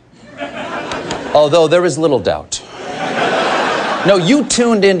a-hole. Although there is little doubt. No, you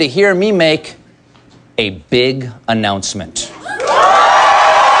tuned in to hear me make a big announcement.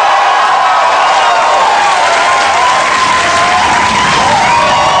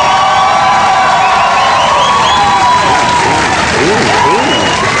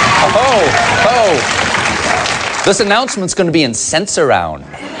 This announcement's going to be in Sense-A-Round.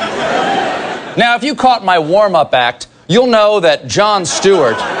 Now, if you caught my warm-up act, you'll know that Jon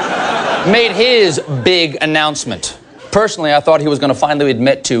Stewart made his big announcement. Personally, I thought he was going to finally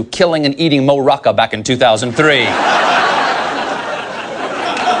admit to killing and eating Mo Rocca back in 2003.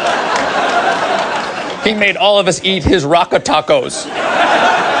 He made all of us eat his Rocca tacos.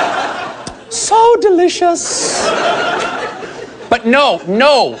 So delicious. But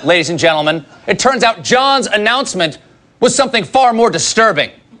no, ladies and gentlemen, it turns out John's announcement was something far more disturbing.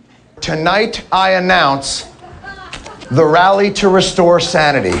 Tonight, I announce the rally to restore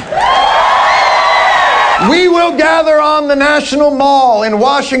sanity. We will gather on the National Mall in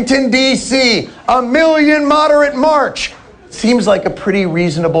Washington, D.C., a million moderate march. Seems like a pretty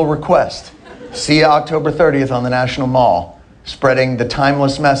reasonable request. See you October 30th on the National Mall, spreading the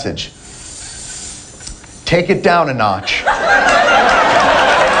timeless message. Take it down a notch.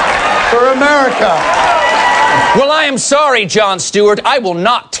 For America. Well, I am sorry, Jon Stewart. I will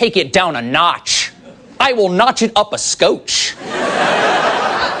not take it down a notch. I will notch it up a scotch.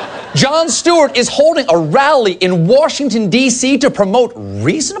 Jon Stewart is holding a rally in Washington, D.C. to promote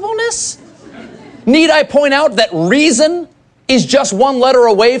reasonableness? Need I point out that reason is just one letter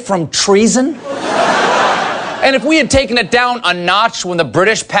away from treason? And if we had taken it down a notch when the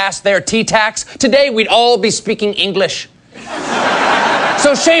British passed their tea tax, today we'd all be speaking English.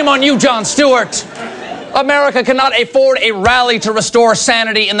 So shame on you, Jon Stewart. America cannot afford a rally to restore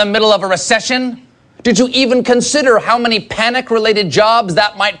sanity in the middle of a recession. Did you even consider how many panic-related jobs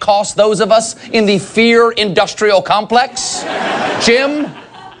that might cost those of us in the fear industrial complex? Jim?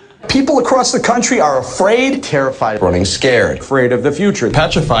 People across the country are afraid, terrified, running scared, afraid of the future,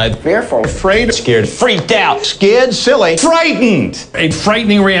 petrified, fearful, afraid, scared, freaked out, scared, silly, frightened. A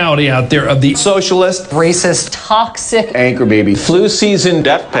frightening reality out there of the socialist, racist, toxic, anchor baby, flu season,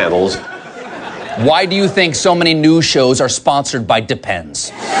 death panels. Why do you think so many news shows are sponsored by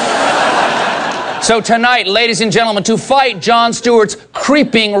Depends? So tonight, ladies and gentlemen, to fight Jon Stewart's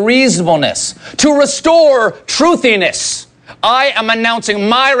creeping reasonableness, to restore truthiness, I am announcing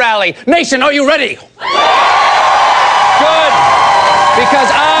my rally. Nation, are you ready? Good. Because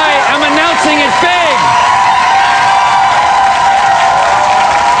I am announcing it big.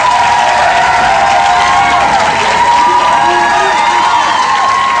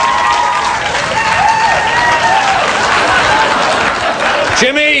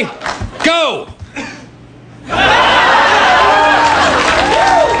 Jimmy, go.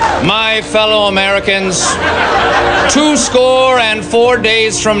 My fellow Americans, 24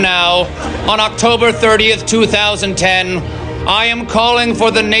 days from now, on October 30th, 2010, I am calling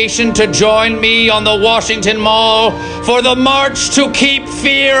for the nation to join me on the Washington Mall for the March to Keep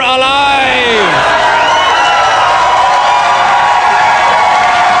Fear Alive.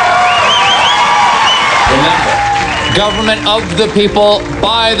 Remember, government of the people,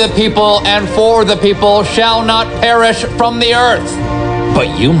 by the people, and for the people shall not perish from the earth.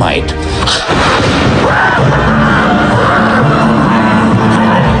 But you might.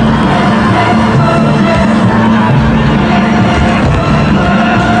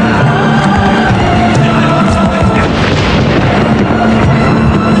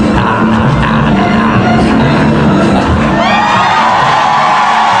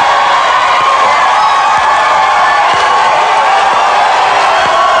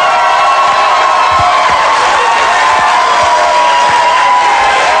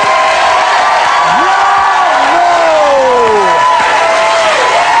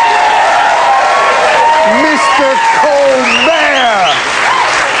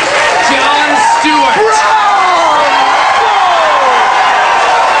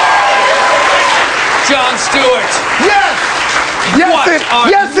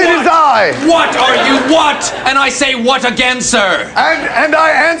 say. What are you? What? And I say what again, sir? And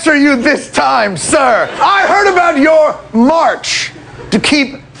I answer you this time, sir. I heard about your march to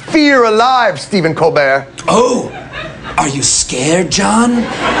keep fear alive, Stephen Colbert. Oh, are you scared, John?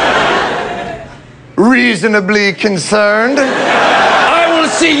 Reasonably concerned. I will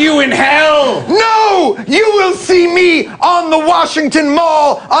see you in hell. No! You will see me on the Washington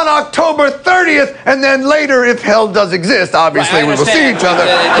Mall on October 30th, and then later, if hell does exist, obviously we will see each other.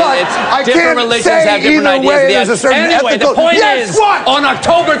 But I can't say either way there's a certain anyway, ethical... the point yes, is, what? On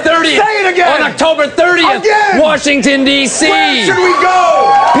October 30th... Say it again! On October 30th, again! Washington, D.C. Where should we go?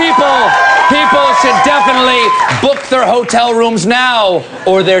 People should definitely book their hotel rooms now,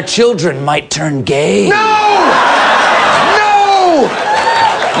 or their children might turn gay. No!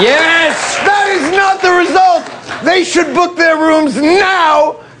 Yes! That is not the result! They should book their rooms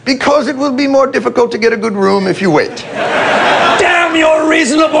now because it will be more difficult to get a good room if you wait. Damn your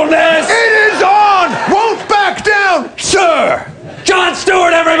reasonableness! It is on! Won't back down, sir! Jon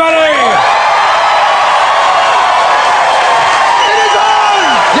Stewart, everybody! It is on!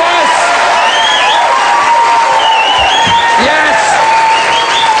 Yes! Yes!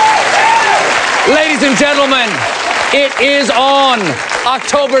 Ladies and gentlemen, it is on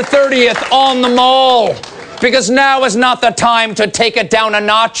October 30th on the Mall. Because now is not the time to take it down a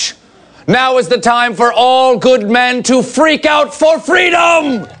notch. Now is the time for all good men to freak out for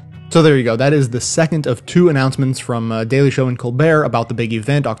freedom! So there you go. That is the second of two announcements from Daily Show and Colbert about the big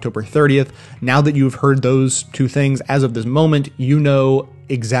event, October 30th. Now that you've heard those two things as of this moment, you know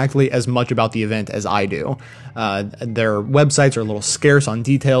exactly as much about the event as I do. Their websites are a little scarce on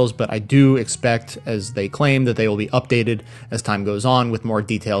details, but I do expect, as they claim, that they will be updated as time goes on with more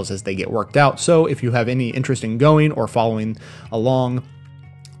details as they get worked out. So if you have any interest in going or following along,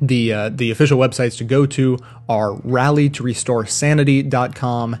 the official websites to go to are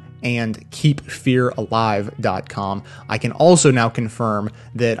rallytorestoresanity.com and keepfearalive.com. I can also now confirm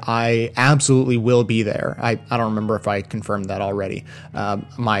that I absolutely will be there. I don't remember if I confirmed that already.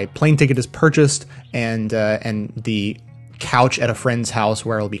 My plane ticket is purchased, and the couch at a friend's house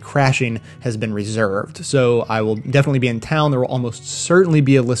where I'll be crashing has been reserved. So I will definitely be in town. There will almost certainly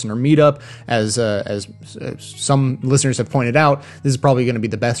be a listener meetup. As some listeners have pointed out, this is probably going to be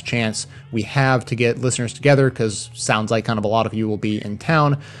the best chance we have to get listeners together, because sounds like kind of a lot of you will be in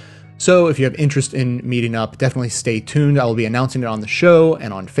town. So if you have interest in meeting up, definitely stay tuned. I will be announcing it on the show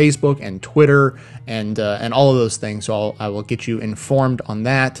and on Facebook and Twitter and all of those things. So I will get you informed on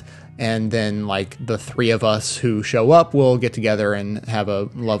that. And then, like, the three of us who show up will get together and have a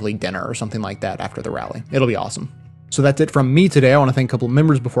lovely dinner or something like that after the rally. It'll be awesome. So that's it from me today. I want to thank a couple of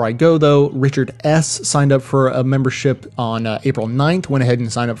members before I go, though. Richard S. signed up for a membership on April 9th, went ahead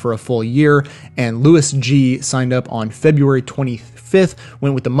and signed up for a full year. And Lewis G. signed up on February 25th,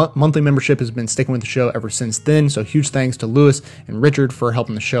 went with the monthly membership, has been sticking with the show ever since then. So huge thanks to Lewis and Richard for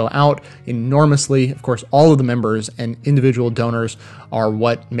helping the show out enormously. Of course, all of the members and individual donors are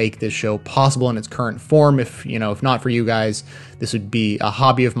what make this show possible in its current form. If not for you guys, this would be a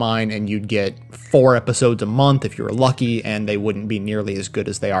hobby of mine, and you'd get 4 episodes a month if you were lucky, and they wouldn't be nearly as good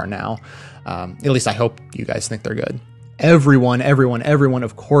as they are now. At least I hope you guys think they're good. Everyone,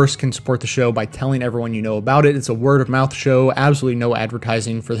 of course, can support the show by telling everyone you know about it. It's a word-of-mouth show, absolutely no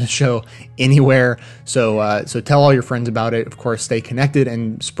advertising for the show anywhere. So tell all your friends about it. Of course, stay connected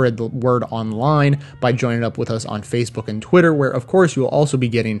and spread the word online by joining up with us on Facebook and Twitter, where, of course, you will also be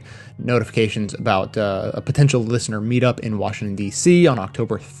getting notifications about a potential listener meetup in Washington, D.C. on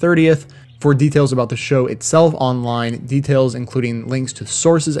October 30th. For details about the show itself online, details including links to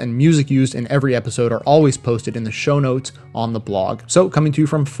sources and music used in every episode are always posted in the show notes on the blog. So, coming to you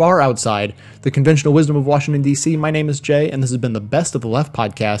from far outside the conventional wisdom of Washington, D.C., my name is Jay, and this has been the Best of the Left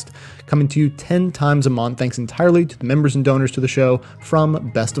podcast, coming to you 10 times a month, thanks entirely to the members and donors to the show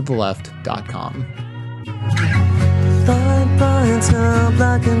from bestoftheleft.com. Thought lines now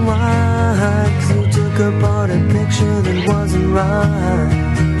black and white, 'cause you took apart a picture that wasn't right.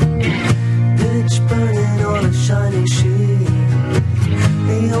 Pitch burning on a shining sheet,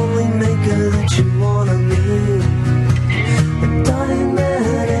 the only maker that you wanna meet. A dying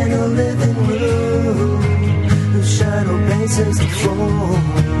man in a living room, whose shadow paces the floor.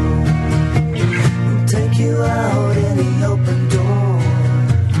 He'll take you out in the open door.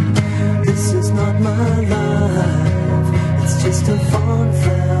 This is not my life, it's just a